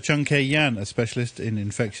Dr. Chung K. Yan, a specialist in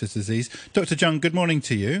infectious disease. Dr. Chung, good morning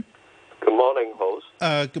to you. Good morning, host.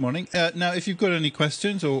 Good morning. Now, if you've got any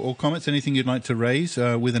questions or comments, anything you'd like to raise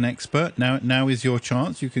with an expert, now is your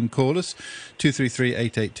chance. You can call us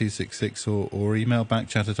 233-88266 or email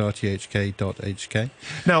backchat@rthk.hk.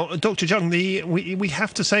 Now, Dr. Chung, we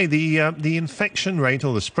have to say the infection rate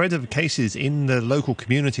or the spread of cases in the local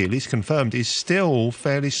community, at least confirmed, is still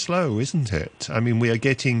fairly slow, isn't it? I mean, we are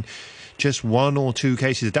getting just 1 or 2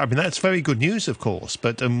 cases a day. I mean, that's very good news, of course,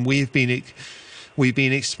 but we've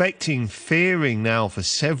been expecting, fearing now for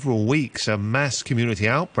several weeks a mass community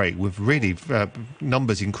outbreak with really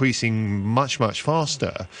numbers increasing much, much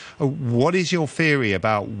faster. What is your theory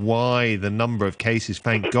about why the number of cases,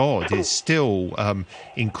 thank God, is still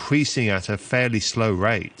increasing at a fairly slow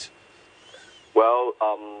rate? Well,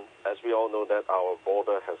 as we all know that our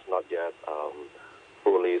border has not yet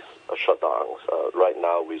fully shut down. Right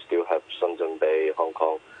now, we still have Shenzhen Bay, Hong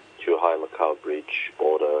Kong, Zhuhai, Macau Bridge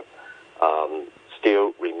border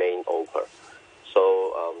still remain open.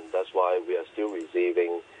 So that's why we are still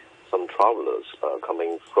receiving some travelers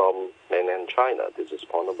coming from mainland China. This is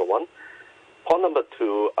point number 1. Point number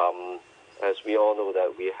 2, as we all know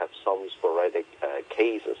that we have some sporadic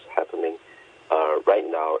cases happening right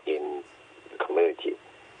now in the community.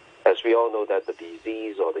 As we all know that the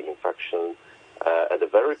disease or the infection at the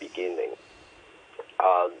very beginning,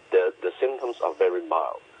 the symptoms are very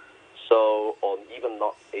mild. So, or even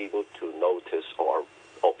not able to notice or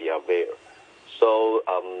be aware. So,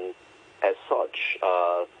 as such,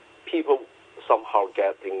 people somehow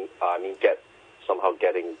getting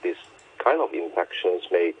this kind of infections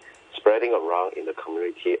may spreading around in the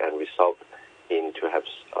community and result in to have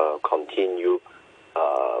continue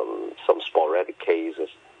some sporadic cases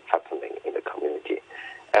happening in the community.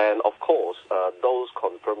 And of course, those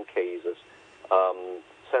confirmed cases,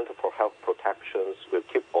 Center for Health Protections will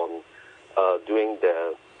keep on doing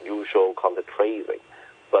their usual contact tracing,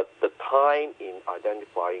 but the time in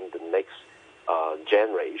identifying the next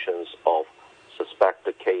generations of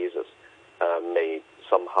suspected cases may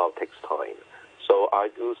somehow takes time. So I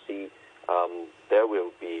do see there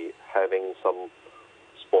will be having some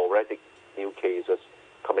sporadic new cases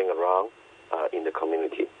coming around in the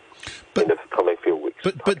community in the coming few weeks.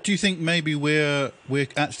 But do you think maybe we're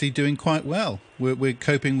actually doing quite well? We're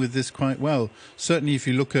coping with this quite well. Certainly, if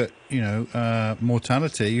you look at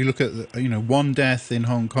mortality, you look at 1 death in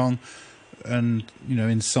Hong Kong, and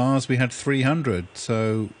in SARS we had 300.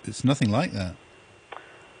 So it's nothing like that.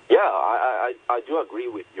 Yeah, I do agree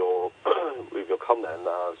with your with your comment,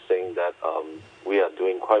 saying that we are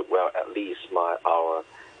doing quite well. At least our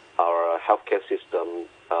healthcare system.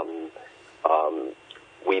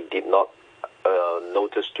 We did not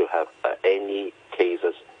notice to have any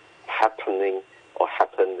cases happened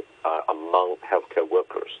among healthcare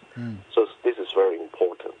workers. So this is very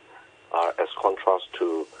important, as contrast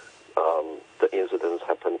to the incidents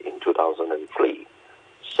happened in 2003.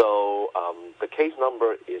 So the case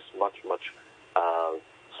number is much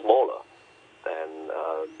smaller than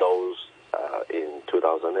those in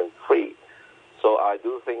 2003. So I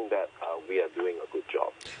do think that we are doing a good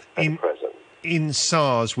job at present. in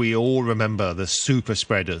SARS, we all remember the super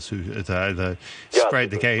spreaders who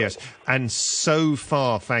spread the chaos. And so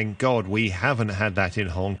far, thank God, we haven't had that in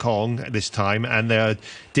Hong Kong this time. And there are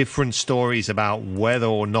different stories about whether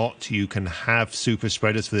or not you can have super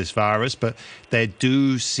spreaders for this virus. But there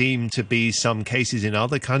do seem to be some cases in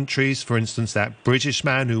other countries. For instance, that British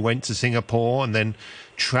man who went to Singapore and then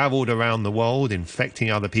travelled around the world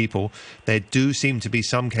infecting other people. There do seem to be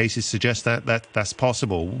some cases suggest that's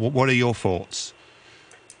possible. What are your thoughts?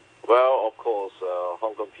 Well, of course,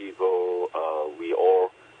 Hong Kong people, we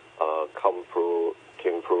all came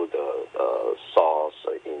through the SARS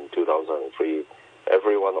in 2003.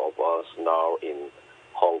 Every one of us now in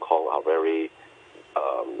Hong Kong are very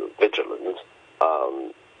vigilant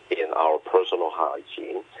in our personal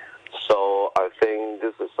hygiene. So I think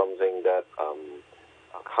this is something that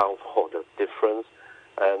account for the difference,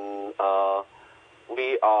 and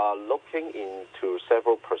we are looking into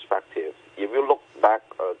several perspectives. If you look back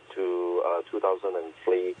to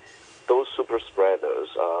 2003, those super spreaders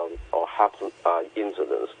or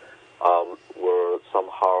incidents were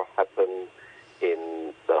somehow happened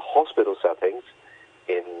in the hospital settings,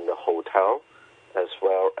 in the hotel, as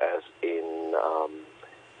well as in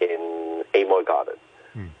Amoy Garden.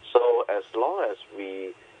 So as long as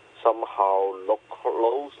we somehow look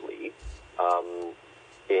closely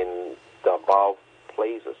in the above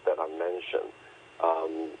places that I mentioned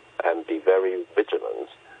and be very vigilant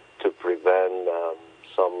to prevent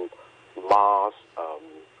some mass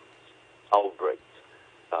outbreaks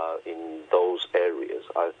in those areas,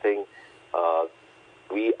 I think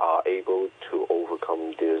we are able to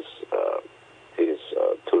overcome this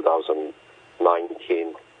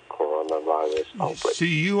 2019 coronavirus outbreak. So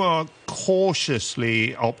you are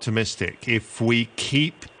cautiously optimistic. If we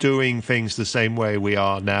keep doing things the same way we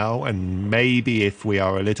are now, and maybe if we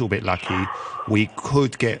are a little bit lucky,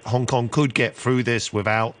 Hong Kong could get through this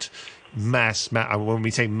without mass. When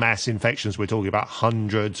we say mass infections, we're talking about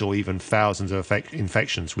hundreds or even thousands of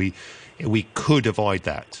infections. We could avoid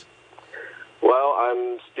that. Well,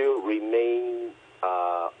 I'm still remain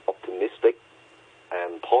optimistic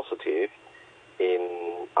and positive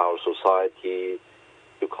in our society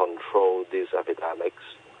to control these epidemics,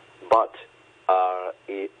 but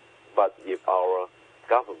if our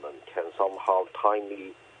government can somehow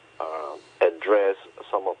timely address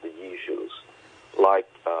some of the issues, like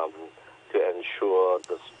to ensure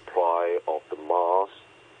the supply of the masks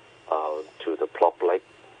to the public.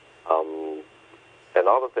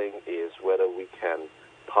 Another thing is whether we can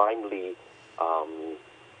timely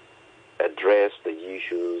address the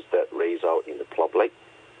issues that raise out in the public,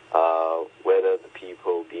 whether the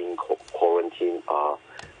people being quarantined are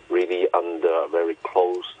really under very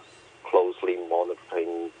closely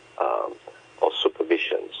monitoring or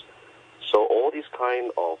supervisions. So all these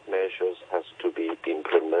kind of measures has to be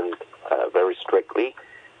implemented very strictly,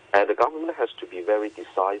 and the government has to be very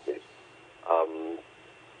decisive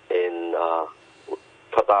in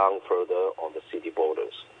cut down further on the city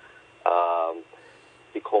borders.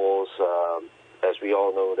 Because as we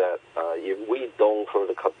all know that if we don't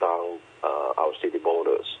further cut down our city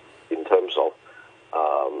borders in terms of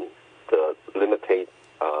the limited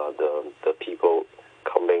the people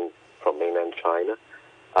coming from mainland China,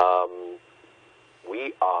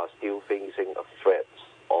 we are still facing a threat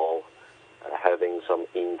of having some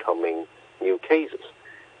incoming new cases.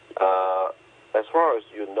 As far as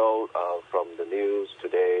you know from the news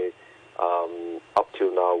today, up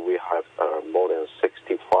till now we have more than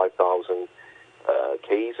 65,000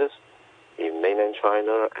 cases in mainland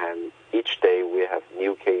China, and each day we have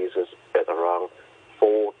new cases at around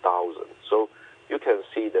 4,000. So you can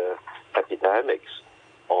see the epidemics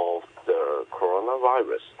of the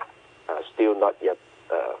coronavirus still not yet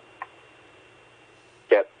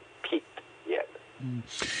get peaked yet.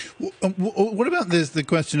 What about the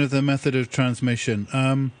question of the method of transmission?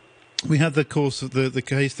 We had the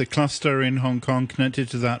cluster in Hong Kong connected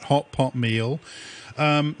to that hot pot meal.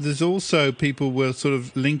 There's also people were sort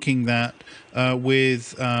of linking that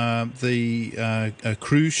with the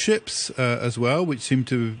cruise ships as well, which seem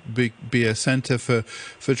to be a centre for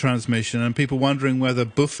transmission, and people wondering whether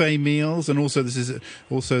buffet meals, and also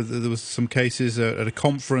there was some cases at a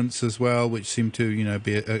conference as well, which seemed to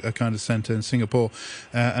be a kind of centre in Singapore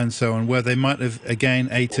and so on, where they might have again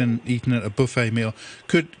eaten at a buffet meal.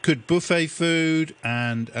 Could buffet food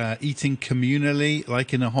and eating communally,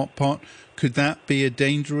 like in a hot pot, could that be a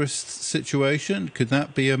dangerous situation? Could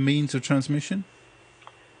that be a means of transmission?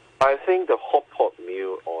 I think the hot pot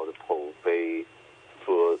meal or the buffet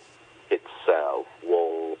food itself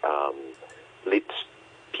won't lead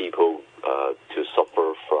people to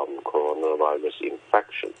suffer from coronavirus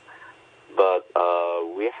infection. But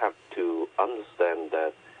we have to understand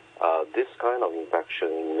that this kind of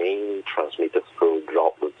infection may transmitted through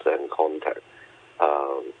droplets and contact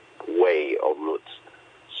way or routes.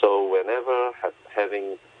 So whenever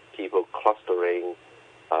having people clustering,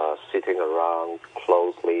 sitting around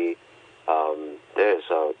closely, there's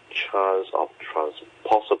a chance of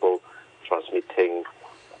possible transmitting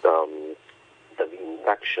the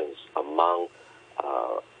infections among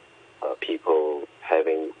people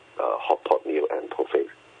having hot pot meal and tofu.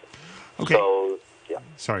 Okay. So, yeah.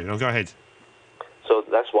 Sorry, no, go ahead. So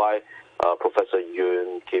that's why Professor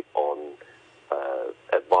Yun keep on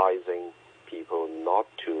advising people not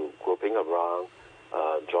to grouping around,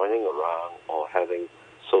 joining around, or having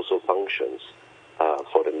social functions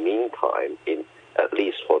for the meantime, at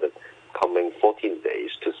least for the coming 14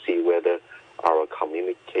 days, to see whether our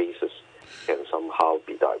community cases can somehow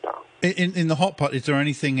be died down. In the hot pot, is there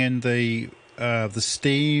anything in the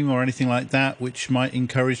steam or anything like that which might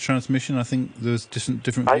encourage transmission? I think there's different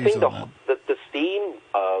views I think on that. the steam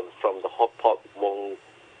from the hot pot won't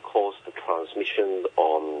cause the transmission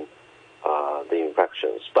on the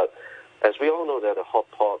infections. But as we all know that the hot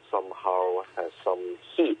pot somehow has some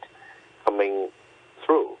heat coming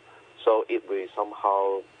through, so it will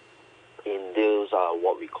somehow induce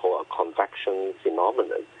what we call a convection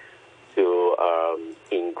phenomenon to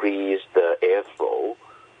increase the airflow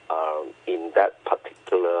in that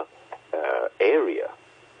particular area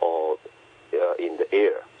or in the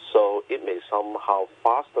air. So it may somehow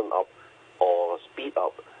fasten up or speed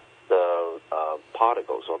up the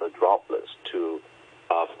particles or the droplets to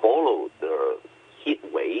follow the heat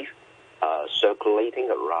wave circulating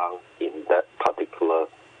around in that particular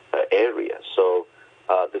area. So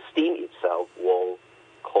the steam itself won't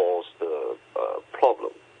cause the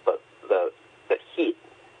problem, but the heat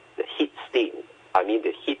steam, I mean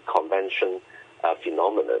the heat convention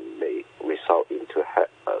phenomenon may result into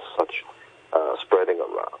such spreading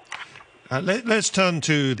around. Let's turn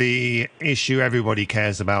to the issue everybody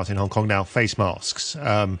cares about in Hong Kong now, face masks.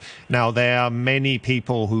 Now, there are many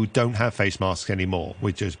people who don't have face masks anymore,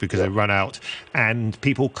 which is because they run out, and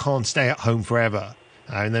people can't stay at home forever.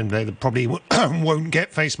 And then they probably won't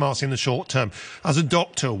get face masks in the short term. As a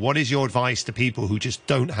doctor, what is your advice to people who just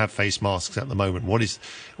don't have face masks at the moment? Well,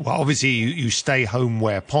 obviously you stay home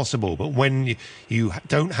where possible, but when you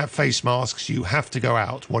don't have face masks, you have to go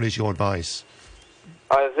out. What is your advice?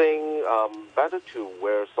 I think better to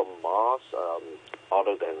wear some masks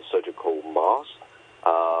other than surgical masks.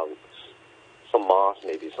 Some masks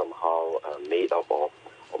may be somehow made up of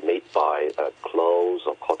or made by clothes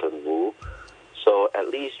or cotton wool. So at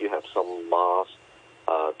least you have some masks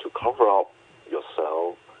to cover up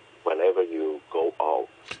yourself whenever you go out.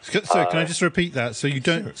 So can I just repeat that? So you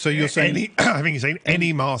don't. So you're saying I think you're saying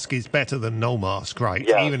any mask is better than no mask, right?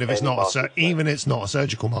 Yeah, even if it's not it's not a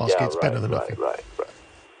surgical mask, it's better than nothing. Right.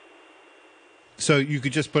 So you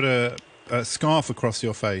could just put a scarf across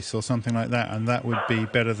your face or something like that, and that would be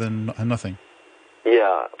better than nothing.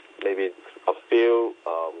 Yeah, maybe a few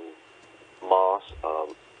masks,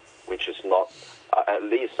 which is not. At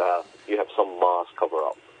least you have some mask cover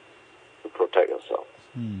up to protect yourself.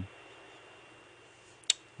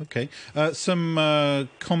 Okay. Some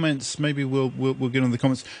comments. Maybe we'll get on the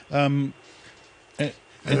comments.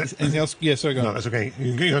 Anything else? Yeah, sorry, go on. No, that's okay.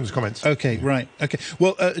 You can go on to comments. Okay, right. Okay.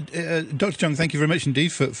 Well, Dr. Chung, thank you very much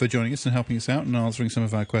indeed for joining us and helping us out and answering some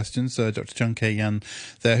of our questions. Dr. Chung K-Yan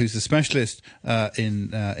there, who's the specialist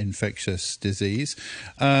in infectious disease.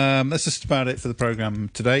 That's just about it for the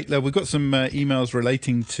programme today. We've got some emails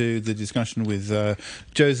relating to the discussion with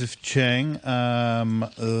Joseph Cheng.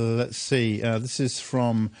 Let's see. This is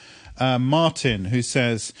from Martin, who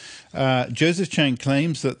says, Joseph Cheng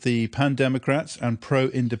claims that the pan-democrats and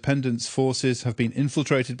pro-independence forces have been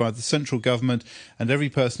infiltrated by the central government, and every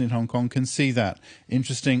person in Hong Kong can see that.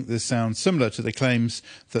 Interesting, this sounds similar to the claims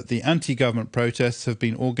that the anti-government protests have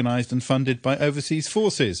been organised and funded by overseas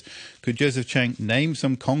forces. Could Joseph Cheng name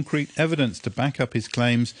some concrete evidence to back up his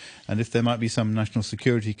claims, and if there might be some national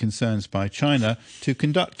security concerns by China to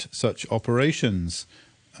conduct such operations?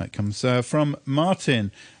 That comes from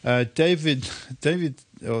Martin. David,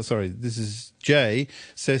 this is Jay,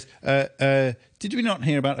 says, did we not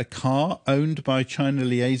hear about a car owned by China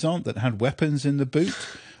liaison that had weapons in the boot?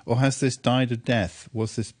 Or has this died a death?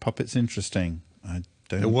 Was this puppets interesting? I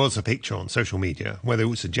There was a picture on social media. Whether it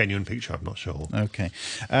was a genuine picture, I'm not sure. Okay.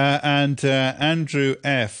 And Andrew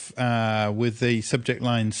F. With the subject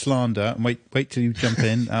line slander. Wait till you jump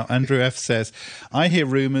in. Andrew F. says, I hear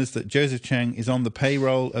rumours that Joseph Cheng is on the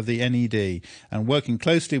payroll of the NED and working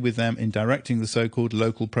closely with them in directing the so-called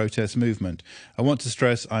local protest movement. I want to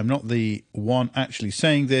stress I'm not the one actually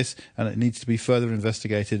saying this and it needs to be further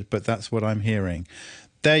investigated, but that's what I'm hearing.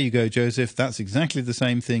 There you go, Joseph. That's exactly the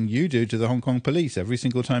same thing you do to the Hong Kong police every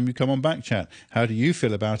single time you come on Backchat. How do you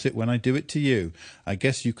feel about it when I do it to you? I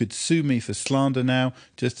guess you could sue me for slander now,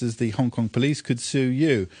 just as the Hong Kong police could sue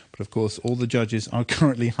you. But of course, all the judges are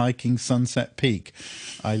currently hiking Sunset Peak.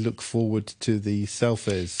 I look forward to the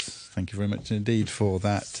selfies. Thank you very much indeed for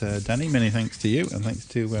that, Danny. Many thanks to you, and thanks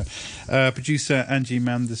to producer Angie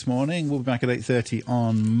Mann this morning. We'll be back at 8:30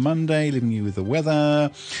 on Monday, leaving you with the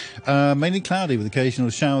weather. Mainly cloudy with occasional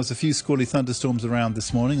showers, a few squally thunderstorms around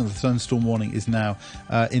this morning, and the thunderstorm warning is now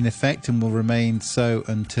in effect and will remain so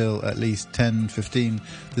until at least 10:15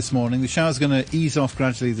 this morning. The showers are going to ease off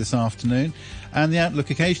gradually this afternoon, and the outlook,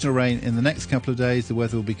 occasional rain in the next couple of days. The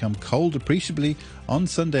weather will become cold appreciably on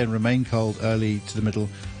Sunday and remain cold early to the middle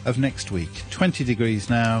of next week. 20 degrees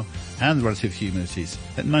now, and the relative humidity's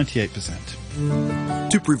at 98%.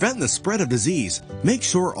 To prevent the spread of disease, make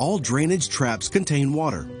sure all drainage traps contain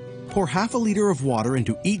water. Pour half a liter of water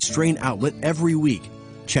into each drain outlet every week.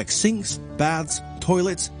 Check sinks, baths,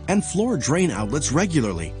 toilets, and floor drain outlets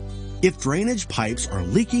regularly. If drainage pipes are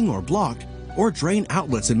leaking or blocked, or drain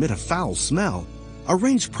outlets emit a foul smell,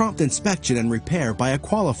 arrange prompt inspection and repair by a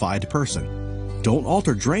qualified person. Don't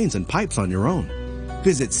alter drains and pipes on your own.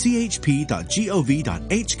 Visit chp.gov.hk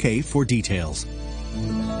for details.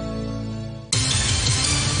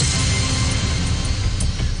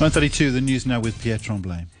 9:32, the news now with Pierre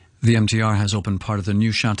Tremblay. The MTR has opened part of the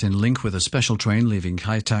new Sha Tin link with a special train leaving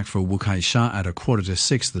Kai Tak for Wu Kai Sha at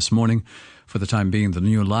 5:45 this morning. For the time being, the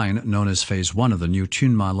new line, known as Phase 1 of the new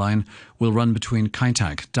Tuen Ma line, will run between Kai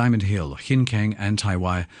Tak, Diamond Hill, Hin Keng and Tai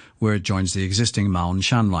Wai, where it joins the existing Ma On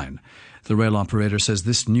Shan line. The rail operator says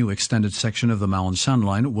this new extended section of the Ma On Shan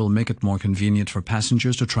line will make it more convenient for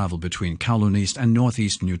passengers to travel between Kowloon East and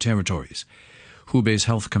Northeast New Territories. Hubei's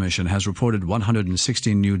Health Commission has reported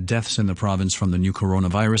 116 new deaths in the province from the new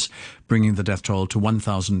coronavirus, bringing the death toll to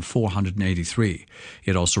 1,483.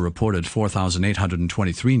 It also reported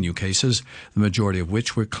 4,823 new cases, the majority of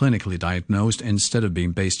which were clinically diagnosed instead of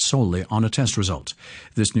being based solely on a test result.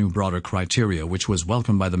 This new broader criteria, which was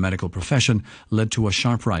welcomed by the medical profession, led to a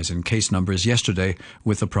sharp rise in case numbers yesterday,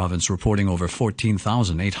 with the province reporting over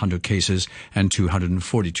 14,800 cases and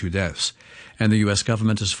 242 deaths. And the U.S.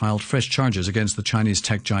 government has filed fresh charges against the Chinese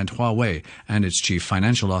tech giant Huawei and its chief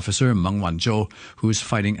financial officer, Meng Wanzhou, who is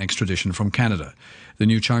fighting extradition from Canada. The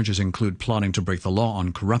new charges include plotting to break the law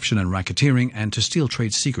on corruption and racketeering and to steal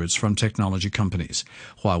trade secrets from technology companies.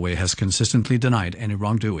 Huawei has consistently denied any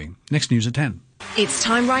wrongdoing. Next news at 10. It's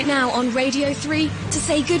time right now on Radio 3 to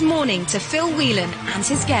say good morning to Phil Whelan and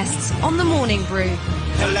his guests on The Morning Brew.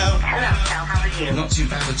 Hello. Hello, Phil. How are you? Not too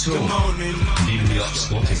bad at all. Good morning. Nearly got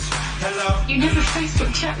spotted. Hello. You never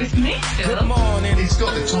Facebook chat with me, Phil. Good morning. It's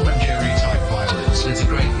got the Tom and Jerry type violence. It's a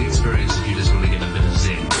great experience if you just want to get a bit of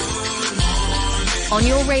zing. On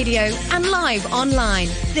your radio and live online,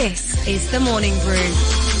 this is The Morning Brew.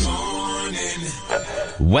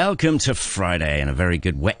 Welcome to Friday and a very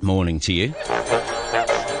good wet morning to you.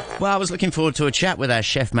 Well, I was looking forward to a chat with our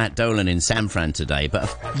chef Matt Dolan in San Fran today,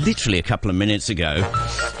 but literally a couple of minutes ago,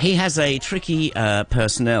 he has a tricky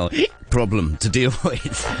personnel problem to deal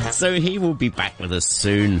with, so he will be back with us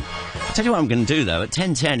soon. I'll tell you what I'm going to do, though. At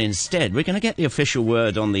 10:10 instead, we're going to get the official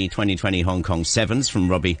word on the 2020 Hong Kong Sevens from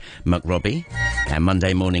Robbie McRobbie, our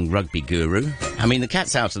Monday morning rugby guru. I mean, the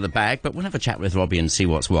cat's out of the bag, but we'll have a chat with Robbie and see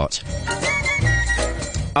what's what.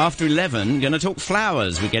 After 11, going to talk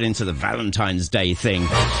flowers. We get into the Valentine's Day thing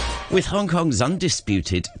with Hong Kong's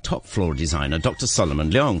undisputed top floor designer, Dr.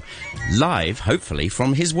 Solomon Leong, live, hopefully,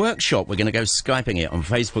 from his workshop. We're going to go Skyping it on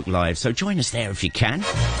Facebook Live, so join us there if you can.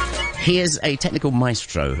 He is a technical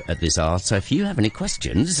maestro at this art, so if you have any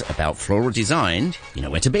questions about floral design, you know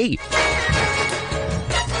where to be.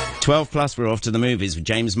 12 plus, we're off to the movies with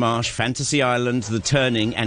James Marsh, Fantasy Island, The Turning, and